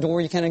whatever door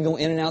you kind of go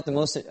in and out the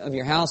most of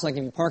your house, like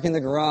if you park in the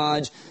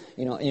garage,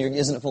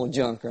 isn't it full of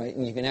junk, right?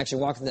 And you can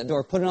actually walk through that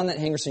door, put it on that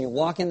hanger so you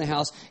walk in the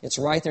house, it's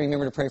right there.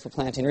 Remember to pray for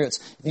planting roots.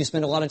 If you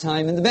spend a lot of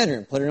time in the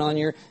bedroom, put it on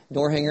your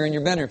door hanger in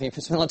your bedroom. If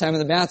you spend a lot of time in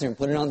the bathroom,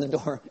 put it on the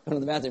door, go to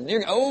the bathroom.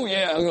 Oh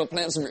yeah, I'm going to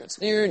plant some roots.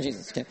 Dear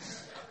Jesus. Okay.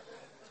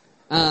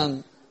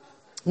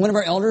 One of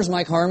our elders,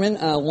 Mike Harmon,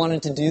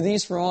 wanted to do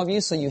these for all of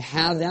you, so you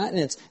have that, and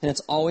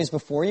it's always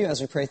before you as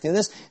we pray through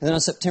this. And then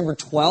on September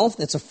 12th,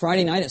 it's a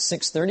Friday night at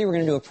 6:30, we're going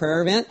to do a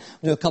prayer event.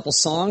 We'll do a couple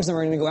songs, then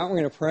we're going to go out, we're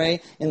going to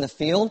pray in the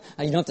field.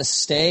 You don't have to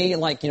stay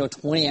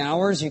 20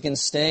 hours. You can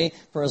stay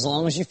for as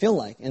long as you feel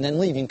like, and then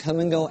leave. You can come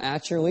and go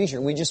at your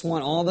leisure. We just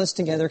want all of us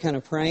together kind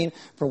of praying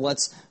for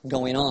what's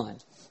going on.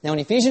 Now in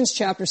Ephesians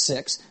chapter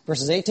 6,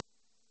 verses 8 to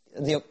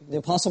the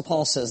Apostle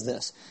Paul says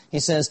this. He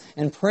says,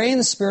 and pray in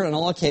the Spirit on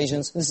all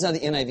occasions. This is out of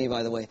the NIV,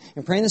 by the way.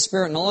 And pray in the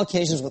Spirit on all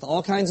occasions with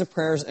all kinds of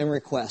prayers and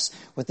requests.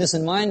 With this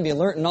in mind, be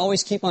alert and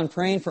always keep on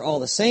praying for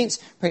all the saints.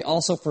 Pray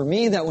also for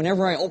me that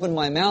whenever I open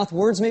my mouth,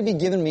 words may be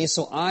given me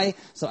so I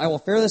will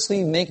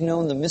fearlessly make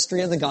known the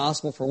mystery of the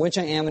gospel for which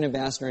I am an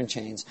ambassador in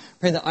chains.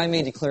 Pray that I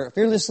may declare it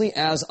fearlessly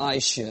as I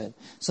should.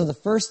 So the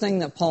first thing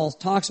that Paul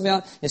talks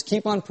about is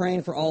keep on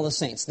praying for all the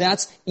saints.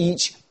 That's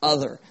each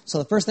other. So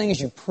the first thing is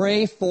you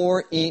pray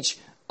for each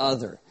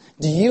other.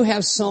 Do you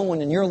have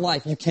someone in your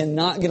life you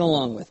cannot get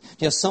along with? Do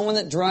you have someone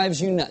that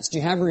drives you nuts? Do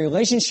you have a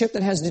relationship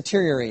that has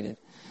deteriorated?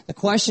 The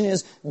question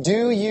is,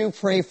 do you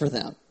pray for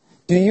them?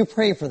 Do you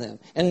pray for them?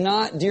 And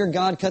not, dear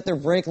God, cut their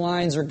brake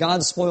lines or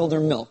God spoil their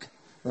milk.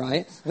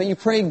 Right? But you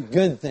pray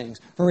good things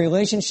for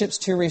relationships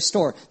to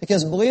restore.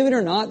 Because believe it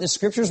or not, the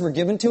scriptures were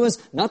given to us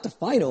not to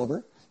fight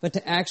over, but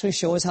to actually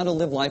show us how to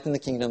live life in the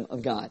kingdom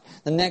of God.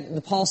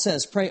 Paul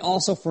says, pray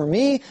also for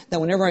me,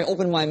 that whenever I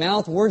open my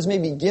mouth, words may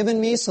be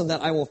given me, so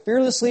that I will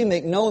fearlessly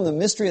make known the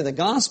mystery of the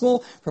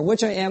gospel, for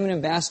which I am an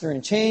ambassador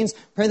in chains.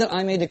 Pray that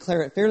I may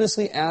declare it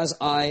fearlessly as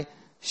I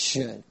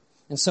should.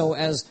 And so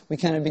as we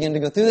kind of begin to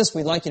go through this,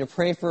 we'd like you to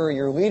pray for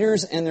your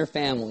leaders and their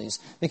families.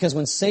 Because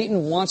when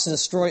Satan wants to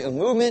destroy a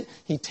movement,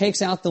 he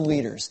takes out the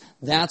leaders.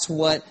 That's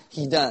what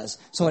he does.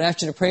 So I'd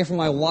ask you to pray for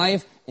my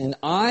wife and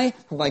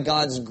for by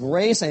God's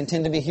grace, I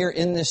intend to be here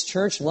in this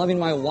church, loving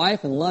my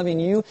wife and loving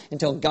you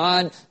until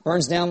God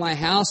burns down my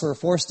house or we're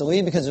forced to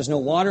leave because there's no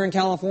water in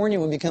California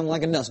and we become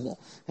like a dust bowl.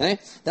 Okay?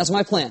 That's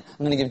my plan.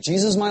 I'm going to give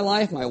Jesus my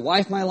life, my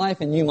wife my life,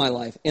 and you my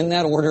life. In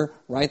that order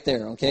right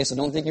there. Okay? So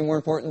don't think you're more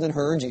important than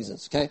her or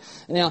Jesus. Okay?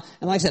 Now,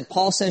 and like I said,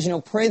 Paul says,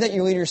 pray that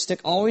your leaders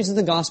stick always to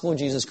the gospel of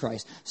Jesus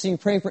Christ. So you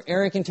pray for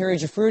Eric and Terry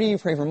Giafrutti, you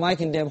pray for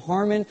Mike and Deb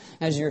Harmon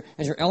as your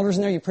elders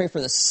in there, you pray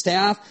for the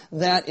staff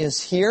that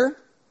is here.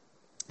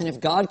 And if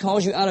God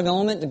calls you out of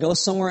Element to go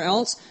somewhere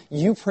else,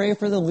 you pray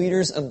for the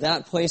leaders of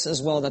that place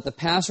as well, that the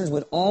pastors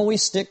would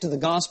always stick to the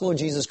gospel of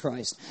Jesus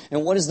Christ.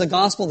 And what is the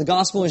gospel? The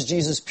gospel is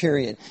Jesus,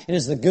 period. It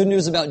is the good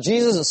news about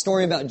Jesus, a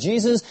story about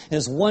Jesus. It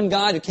is one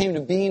God who came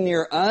to be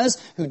near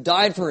us, who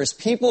died for His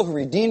people, who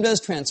redeemed us,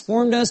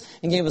 transformed us,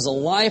 and gave us a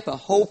life, a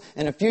hope,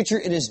 and a future.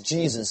 It is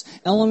Jesus.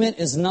 Element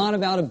is not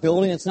about a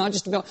building. It's not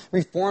just about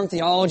Reformed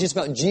theology. It's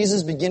about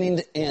Jesus beginning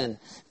to end.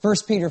 1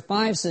 Peter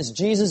 5 says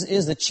Jesus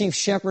is the chief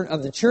shepherd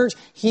of the church.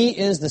 He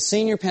is the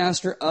senior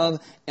pastor of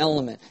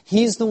Element.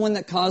 He's the one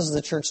that causes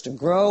the church to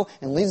grow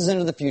and leads us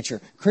into the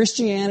future.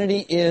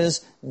 Christianity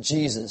is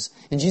Jesus.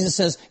 And Jesus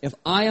says, if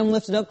I am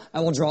lifted up, I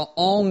will draw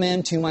all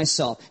men to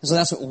myself. And so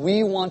that's what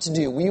we want to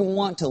do. We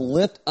want to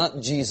lift up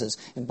Jesus.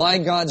 And by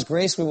God's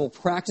grace, we will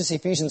practice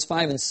Ephesians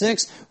 5 and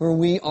 6, where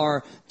we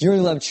are dearly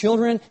loved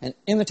children and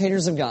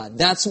imitators of God.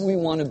 That's what we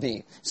want to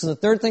be. So the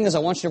third thing is I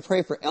want you to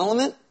pray for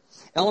Element.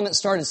 Element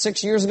started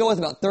 6 years ago with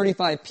about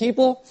 35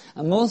 people.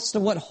 Most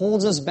of what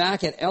holds us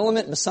back at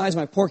Element, besides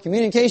my poor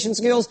communication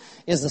skills,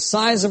 is the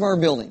size of our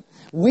building.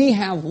 We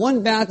have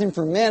one bathroom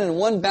for men and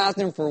one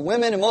bathroom for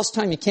women, and most of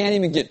the time you can't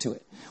even get to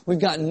it. We've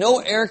got no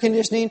air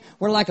conditioning.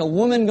 We're like a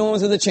woman going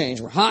through the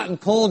change. We're hot and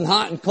cold and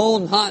hot and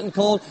cold and hot and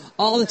cold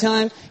all the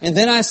time. And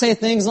then I say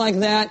things like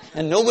that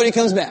and nobody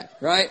comes back,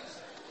 right?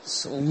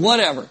 So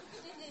whatever.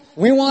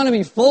 We want to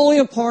be fully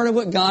a part of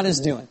what God is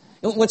doing.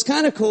 What's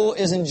kind of cool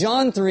is in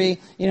John 3,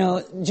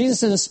 Jesus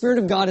says the Spirit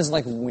of God is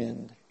like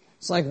wind.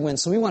 It's like wind.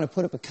 So we want to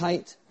put up a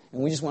kite.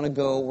 And we just want to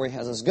go where He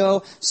has us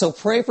go. So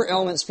pray for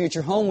Element's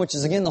future home, which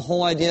is, again, the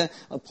whole idea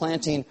of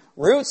planting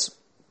roots.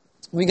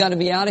 We got to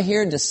be out of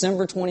here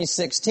December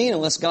 2016.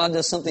 Unless God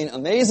does something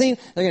amazing,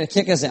 they're going to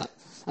kick us out.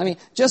 I mean,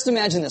 just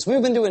imagine this.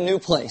 We've been to a new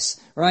place,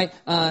 right?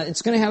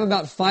 It's going to have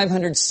about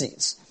 500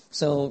 seats.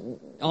 So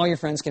all your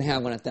friends can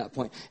have one at that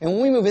point. And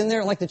when we move in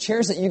there, like the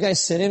chairs that you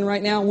guys sit in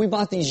right now, we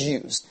bought these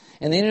used.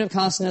 And they ended up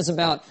costing us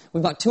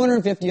we bought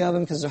 250 of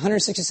them because there's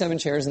 167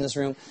 chairs in this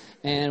room.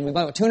 And we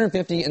bought about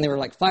 250 and they were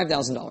like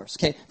 $5,000.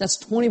 Okay,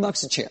 that's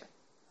 $20 a chair.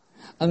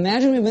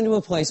 Imagine we've been to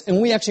a place and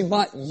we actually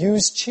bought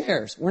used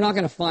chairs. We're not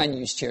going to find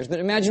used chairs, but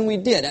imagine we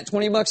did. At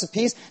 $20 a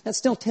piece, that's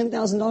still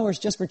 $10,000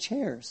 just for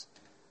chairs.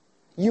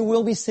 You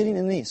will be sitting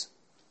in these.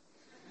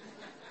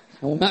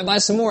 And we might buy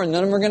some more and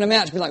none of them are going to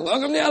match. Be like,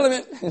 welcome to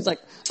Element. It's like,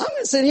 I'm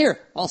going to sit here.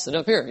 I'll sit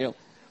up here,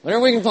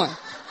 whatever we can find.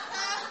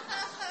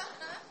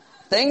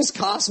 Things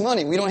cost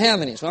money. We don't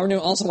have any. So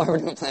why we're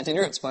doing planting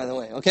roots, by the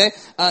way. Okay.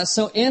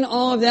 So in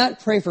all of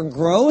that, pray for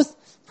growth.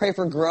 Pray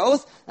for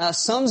growth.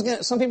 Some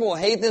people will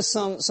hate this.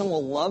 Some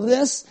will love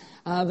this.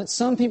 But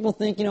some people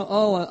think,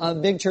 a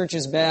big church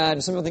is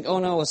bad. Some people think, oh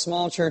no, a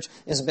small church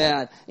is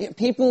bad.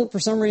 People, for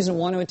some reason,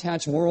 want to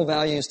attach moral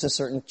values to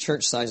certain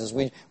church sizes.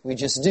 We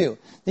just do.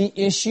 The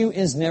issue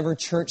is never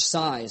church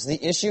size.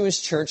 The issue is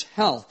church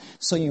health.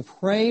 So you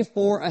pray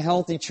for a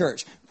healthy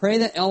church. Pray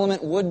that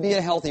Element would be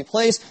a healthy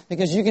place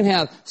because you can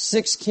have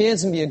 6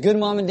 kids and be a good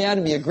mom and dad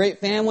and be a great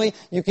family.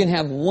 You can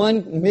have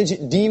one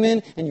midget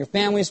demon and your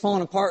family's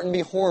falling apart and be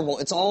horrible.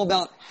 It's all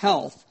about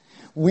health.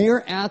 We're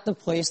at the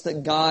place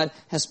that God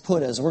has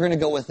put us. We're going to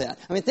go with that.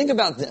 I mean, think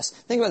about this.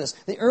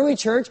 The early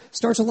church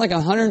starts with like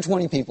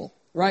 120 people,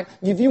 right?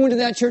 If you went to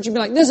that church, you'd be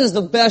like, this is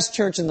the best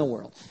church in the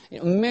world.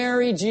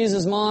 Mary,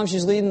 Jesus' mom,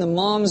 she's leading the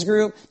moms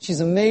group. She's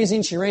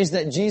amazing. She raised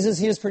that Jesus.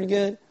 He is pretty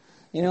good.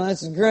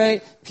 That's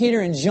great.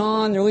 Peter and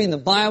John, they're leading the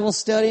Bible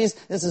studies.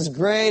 This is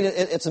great.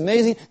 It's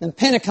amazing. Then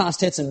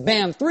Pentecost hits and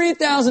bam,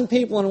 3,000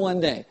 people in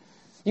one day.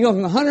 You go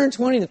from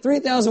 120 to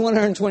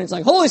 3,120. It's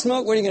like, holy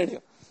smoke, what are you going to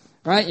do?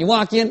 Right? You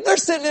walk in, they're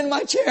sitting in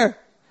my chair.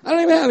 I don't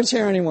even have a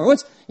chair anymore.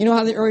 You know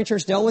how the early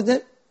church dealt with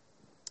it?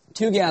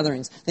 2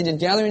 gatherings. They did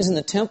gatherings in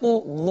the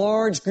temple,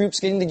 large groups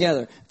getting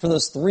together for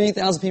those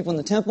 3,000 people in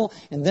the temple,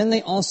 and then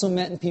they also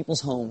met in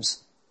people's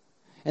homes.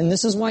 And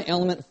this is why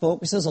Element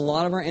focuses a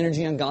lot of our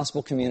energy on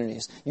gospel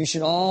communities. You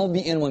should all be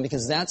in one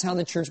because that's how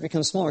the church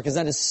becomes smaller, because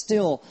that is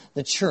still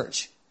the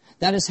church.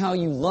 That is how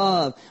you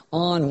love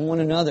on one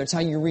another. It's how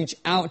you reach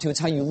out to.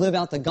 It's how you live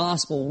out the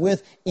gospel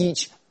with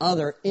each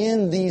other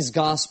in these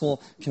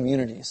gospel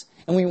communities.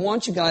 And we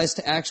want you guys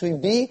to actually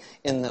be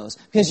in those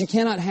because you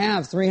cannot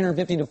have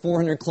 350 to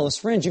 400 close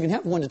friends. You can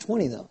have 1 to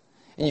 20 though.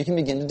 And you can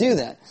begin to do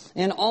that.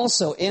 And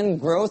also, in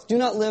growth, do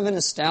not live in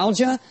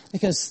nostalgia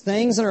because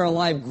things that are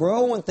alive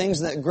grow and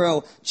things that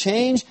grow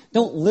change.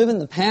 Don't live in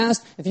the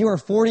past. If you are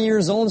 40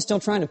 years old and still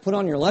trying to put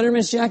on your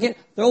Letterman's jacket,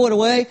 throw it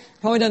away.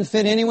 Probably doesn't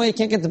fit anyway. You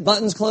can't get the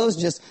buttons closed.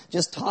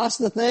 Just toss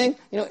the thing.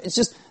 It's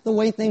just the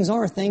way things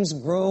are. Things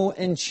grow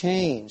and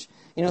change.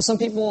 Some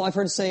people I've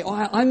heard say,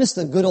 I miss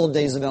the good old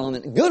days of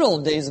Element. Good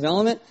old days of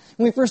Element.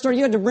 When we first started,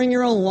 you had to bring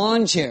your own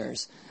lawn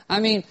chairs. I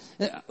mean,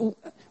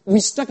 we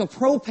stuck a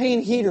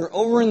propane heater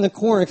over in the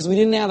corner because we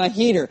didn't have a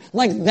heater.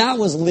 Like that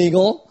was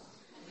legal.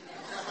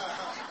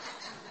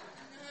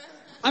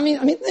 I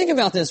mean, think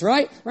about this,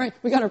 right? Right?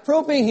 We got a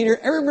propane heater,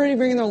 everybody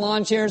bringing their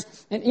lawn chairs,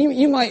 and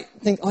you might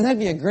think, that'd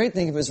be a great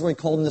thing if it was really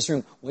cold in this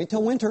room. Wait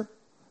till winter.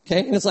 Okay?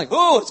 And it's like,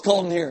 it's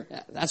cold in here.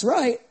 Yeah, that's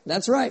right.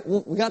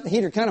 Well, we got the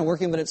heater kind of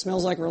working, but it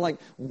smells like we're like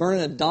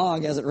burning a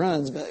dog as it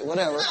runs, but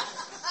whatever.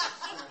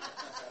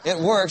 It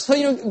works. But,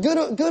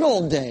 good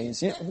old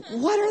days.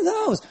 What are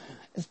those?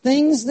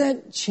 Things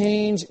that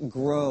change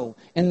grow.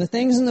 And the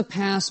things in the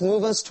past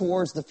move us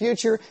towards the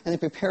future, and they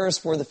prepare us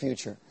for the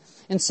future.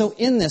 And so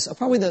in this,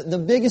 probably the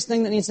biggest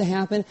thing that needs to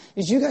happen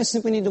is you guys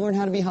simply need to learn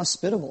how to be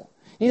hospitable.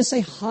 You need to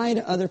say hi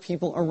to other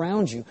people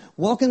around you.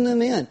 Welcome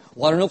them in.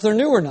 Well, I don't know if they're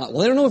new or not.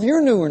 Well, I don't know if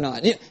you're new or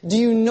not. Do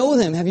you know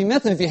them? Have you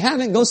met them? If you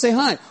haven't, go say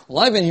hi.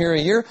 Well, I've been here a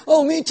year.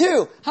 Oh, me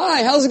too.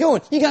 Hi, how's it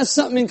going? You got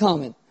something in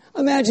common.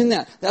 Imagine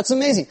that. That's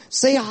amazing.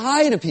 Say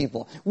hi to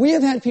people. We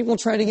have had people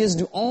try to get us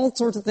to do all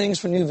sorts of things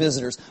for new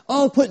visitors.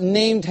 Put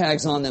name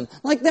tags on them.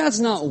 Like, that's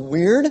not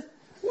weird.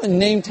 Put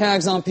name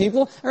tags on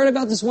people. I heard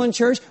about this one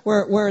church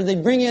where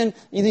they'd bring in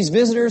these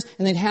visitors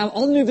and they'd have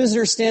all the new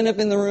visitors stand up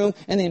in the room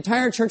and the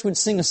entire church would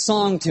sing a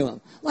song to them.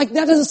 Like,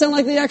 that doesn't sound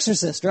like The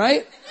Exorcist,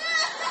 right?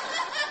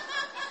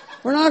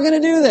 We're not going to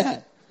do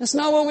that. That's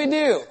not what we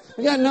do.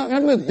 We got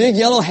no big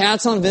yellow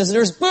hats on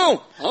visitors. Boom!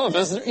 I'm a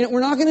visitor. We're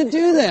not going to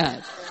do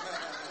that.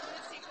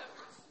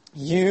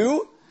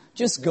 You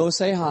just go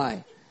say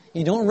hi.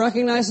 You don't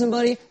recognize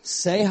somebody,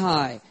 say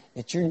hi.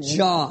 It's your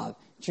job.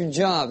 It's your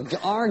job.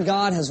 Our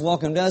God has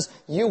welcomed us.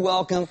 You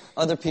welcome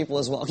other people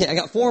as well. Okay, I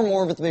got 4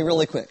 more, but to be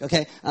really quick.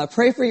 Okay,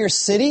 pray for your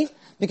city,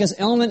 because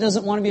Element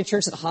doesn't want to be a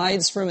church that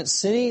hides from its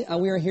city.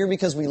 We are here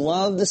because we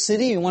love the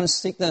city. We want to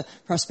seek the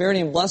prosperity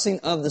and blessing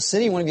of the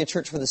city. We want to be a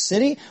church for the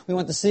city. We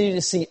want the city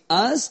to see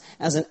us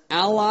as an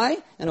ally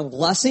and a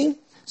blessing.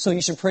 So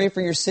you should pray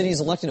for your city's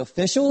elected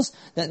officials,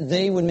 that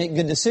they would make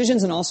good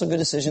decisions and also good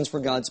decisions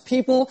for God's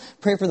people.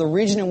 Pray for the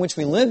region in which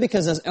we live,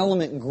 because as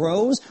Element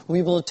grows, we'll be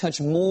able to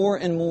touch more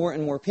and more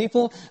and more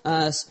people.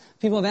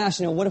 People have asked,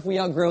 what if we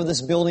outgrow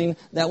this building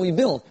that we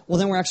build? Well,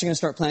 then we're actually going to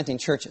start planting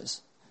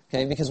churches.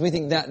 Okay, because we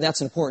think that's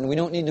important. We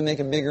don't need to make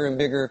a bigger and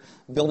bigger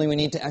building. We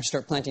need to actually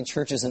start planting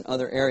churches in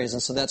other areas.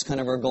 And so that's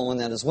kind of our goal in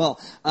that as well.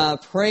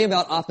 Pray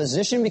about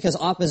opposition, because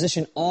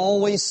opposition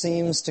always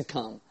seems to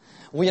come.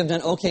 We have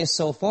done okay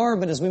so far,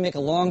 but as we make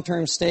a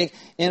long-term stake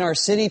in our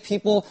city,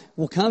 people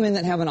will come in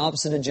that have an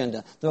opposite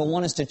agenda. They'll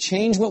want us to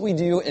change what we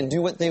do and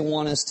do what they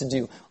want us to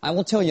do. I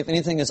will tell you, if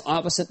anything is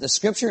opposite the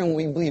Scripture and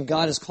we believe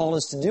God has called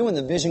us to do and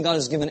the vision God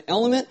has given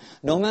Element,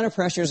 no amount of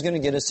pressure is going to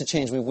get us to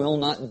change. We will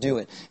not do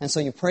it. And so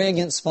you pray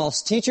against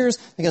false teachers,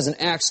 because in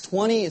Acts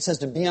 20 it says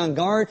to be on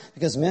guard,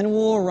 because men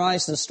will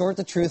arise to distort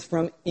the truth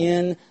from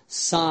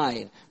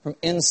inside. From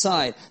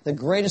inside. The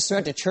greatest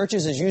threat to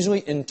churches is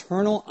usually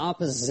internal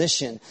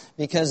opposition.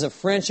 Because of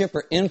friendship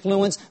or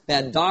influence,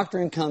 bad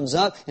doctrine comes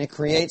up and it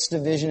creates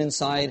division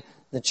inside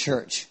the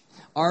church.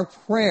 Our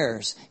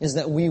prayers is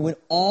that we would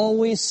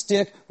always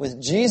stick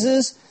with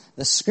Jesus,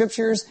 the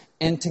Scriptures,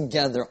 and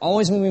together,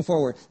 always moving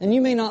forward. And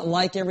you may not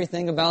like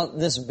everything about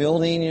this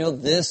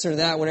building, this or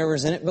that, whatever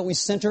is in it, but we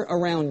center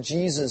around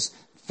Jesus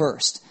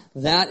first.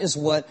 That is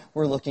what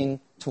we're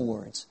looking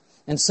towards.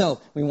 And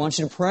so, we want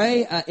you to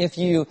pray. If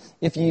you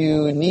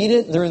need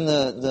it, they're in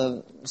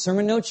the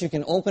sermon notes. You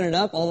can open it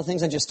up, all the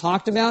things I just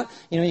talked about.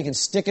 You can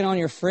stick it on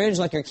your fridge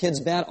like your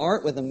kid's bad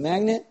art with a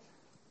magnet.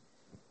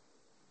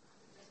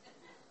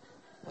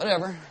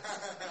 Whatever.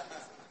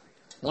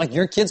 Like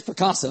your kid's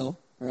Picasso,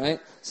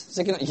 right?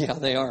 Stick it on, yeah,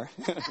 they are.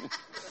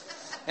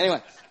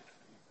 Anyway,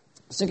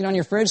 stick it on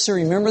your fridge so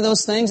remember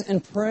those things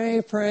and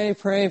pray, pray,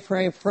 pray,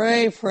 pray,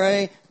 pray,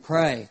 pray,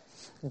 pray.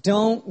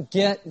 Don't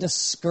get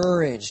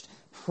discouraged.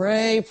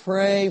 Pray,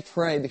 pray,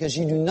 pray, because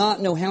you do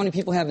not know how many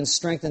people have been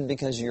strengthened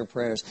because of your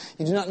prayers.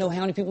 You do not know how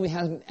many people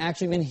have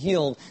actually been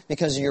healed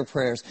because of your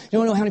prayers. You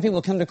don't know how many people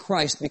have come to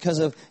Christ because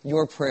of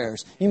your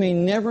prayers. You may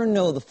never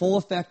know the full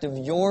effect of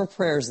your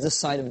prayers this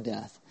side of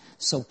death.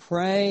 So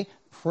pray,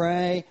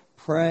 pray,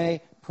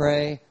 pray,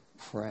 pray,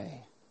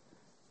 pray.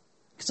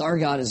 Because our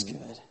God is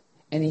good,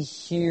 and He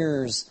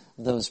hears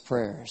those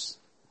prayers.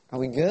 Are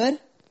we good?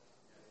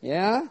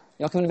 Yeah?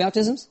 Y'all coming to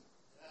baptisms?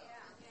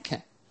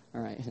 Okay.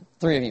 All right.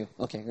 3 of you.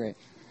 Okay, great.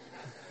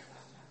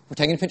 We're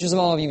taking pictures of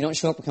all of you. If you don't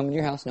show up, we're coming to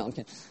your house. No, I'm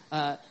kidding.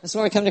 This is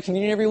why we come to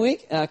communion every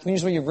week. Communion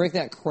is where you break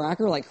that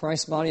cracker like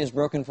Christ's body is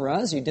broken for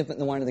us. You dip it in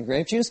the wine of the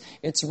grape juice.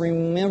 It's a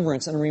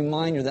remembrance and a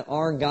reminder that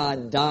our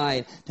God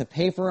died to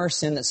pay for our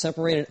sin that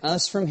separated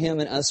us from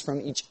Him and us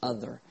from each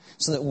other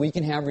so that we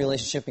can have a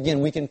relationship again.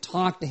 We can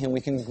talk to Him.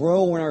 We can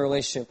grow in our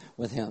relationship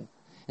with Him.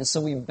 And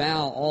so we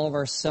bow all of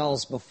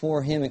ourselves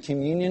before Him, and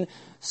communion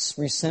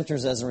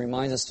recenters us and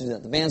reminds us to do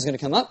that. The band's going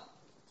to come up.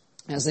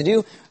 As they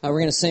do, we're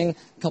going to sing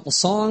a couple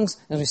songs.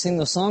 As we sing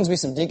those songs, we have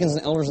some deacons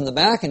and elders in the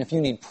back, and if you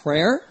need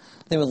prayer,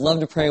 they would love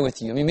to pray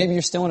with you. I mean, maybe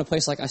you're still in a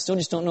place like, I still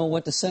just don't know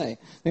what to say.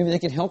 Maybe they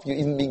could help you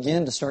even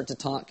begin to start to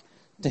talk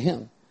to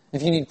Him.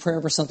 If you need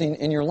prayer for something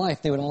in your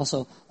life, they would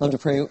also love to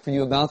pray for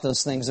you about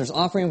those things. There's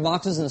offering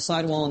boxes in the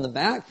sidewall in the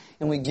back,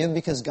 and we give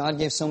because God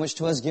gave so much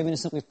to us. Giving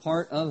is simply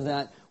part of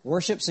that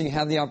worship, so you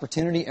have the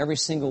opportunity every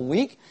single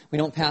week. We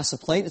don't pass a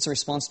plate. It's a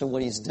response to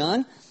what He's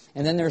done.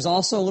 And then there's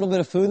also a little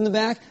bit of food in the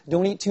back.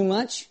 Don't eat too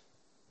much,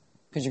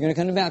 because you're going to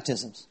come to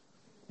baptisms.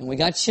 And we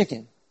got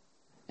chicken,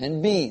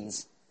 and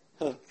beans,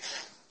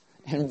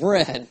 and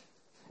bread,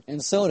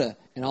 and soda,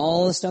 and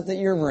all the stuff that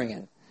you're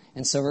bringing.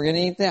 And so we're going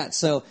to eat that.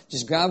 So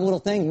just grab a little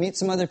thing, meet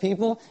some other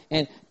people,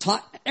 and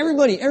talk.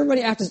 Everybody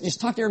after, just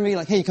talk to everybody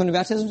like, hey, you come to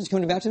baptisms? You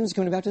come to baptisms? You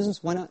come to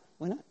baptisms? Why not?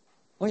 Why not?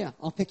 Oh yeah,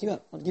 I'll pick you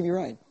up. I'll give you a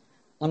ride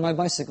on my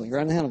bicycle.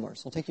 You're on the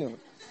handlebars. I'll take you over.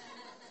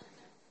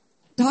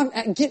 Talk,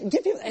 get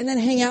people, and then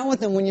hang out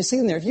with them when you see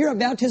them there. If you're at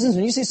baptisms,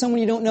 when you see someone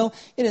you don't know,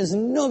 it is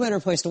no better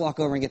place to walk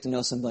over and get to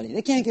know somebody.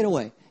 They can't get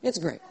away. It's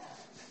great.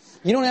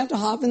 You don't have to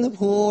hop in the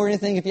pool or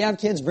anything. If you have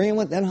kids, bring them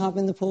with them, hop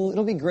in the pool.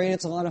 It'll be great.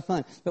 It's a lot of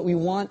fun. But we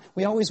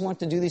always want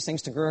to do these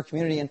things to grow our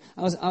community. And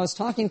I was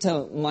talking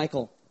to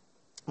Michael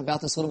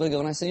about this a little bit ago,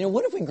 and I said,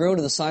 what if we grow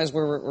to the size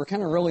where we're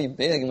kind of really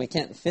big and we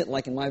can't fit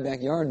like in my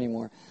backyard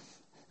anymore?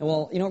 And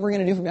well, you know what we're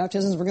going to do for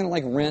baptisms? We're going to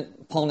like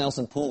rent Paul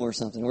Nelson Pool or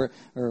something. Or is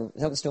that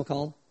what it's still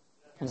called?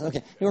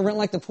 Okay, we're rent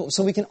like the pool,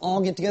 so we can all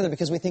get together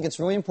because we think it's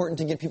really important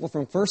to get people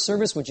from first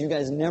service, which you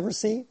guys never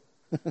see,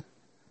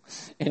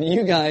 and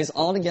you guys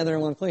all together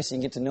in one place so you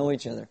can get to know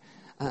each other.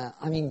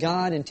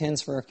 God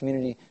intends for our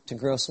community to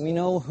grow, so we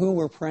know who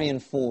we're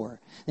praying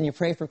for. And you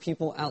pray for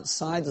people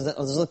outside, those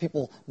other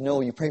people know,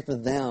 you pray for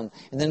them.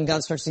 And then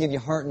God starts to give you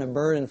a heart and a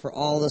burden for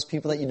all those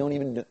people that you don't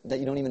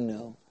even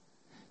know.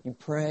 You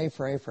pray,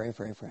 pray, pray,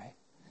 pray, pray.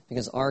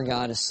 Because our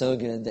God is so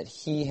good that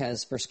He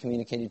has first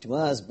communicated to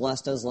us,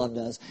 blessed us, loved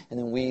us, and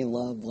then we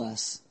love,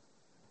 bless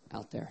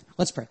out there.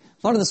 Let's pray.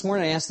 Father, this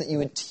morning I ask that you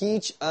would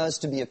teach us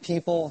to be a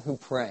people who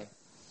pray,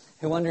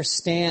 who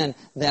understand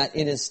that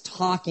it is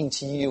talking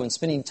to you and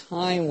spending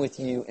time with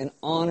you and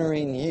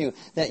honoring you,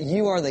 that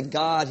you are the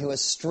God who has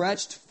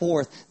stretched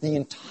forth the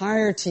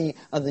entirety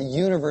of the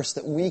universe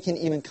that we can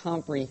even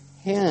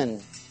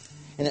comprehend.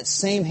 And that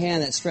same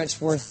hand that stretched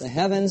forth the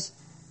heavens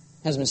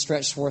has been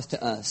stretched forth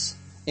to us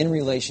in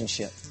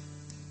relationship.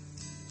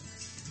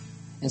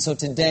 And so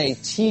today,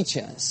 teach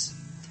us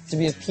to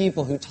be a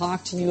people who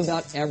talk to you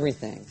about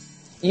everything,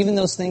 even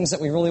those things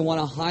that we really want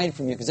to hide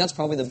from you, because that's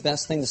probably the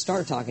best thing to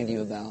start talking to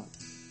you about.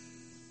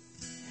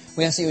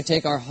 We ask that you would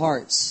take our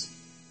hearts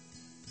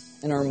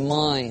and our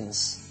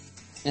minds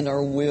and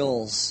our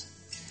wills,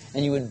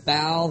 and you would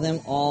bow them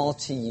all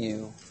to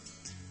you.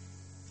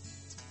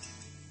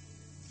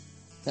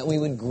 That we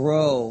would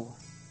grow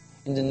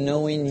into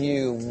knowing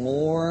you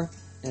more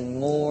and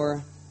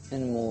more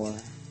and more,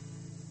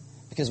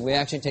 because we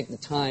actually take the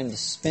time to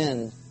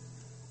spend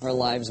our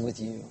lives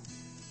with you.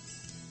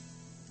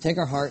 Take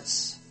our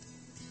hearts,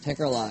 take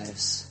our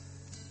lives.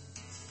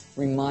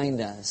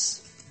 Remind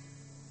us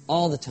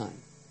all the time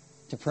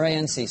to pray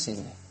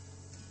unceasingly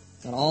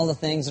about all the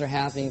things that are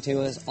happening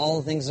to us,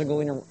 all the things that are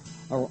going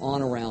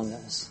on around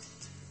us,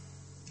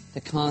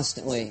 to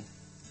constantly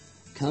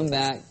come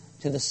back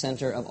to the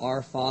center of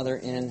our Father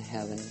in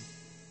heaven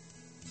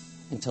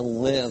and to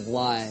live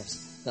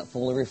lives that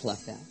fully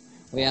reflect that.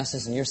 We ask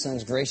this in your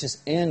Son's gracious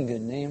and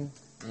good name.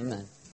 Amen.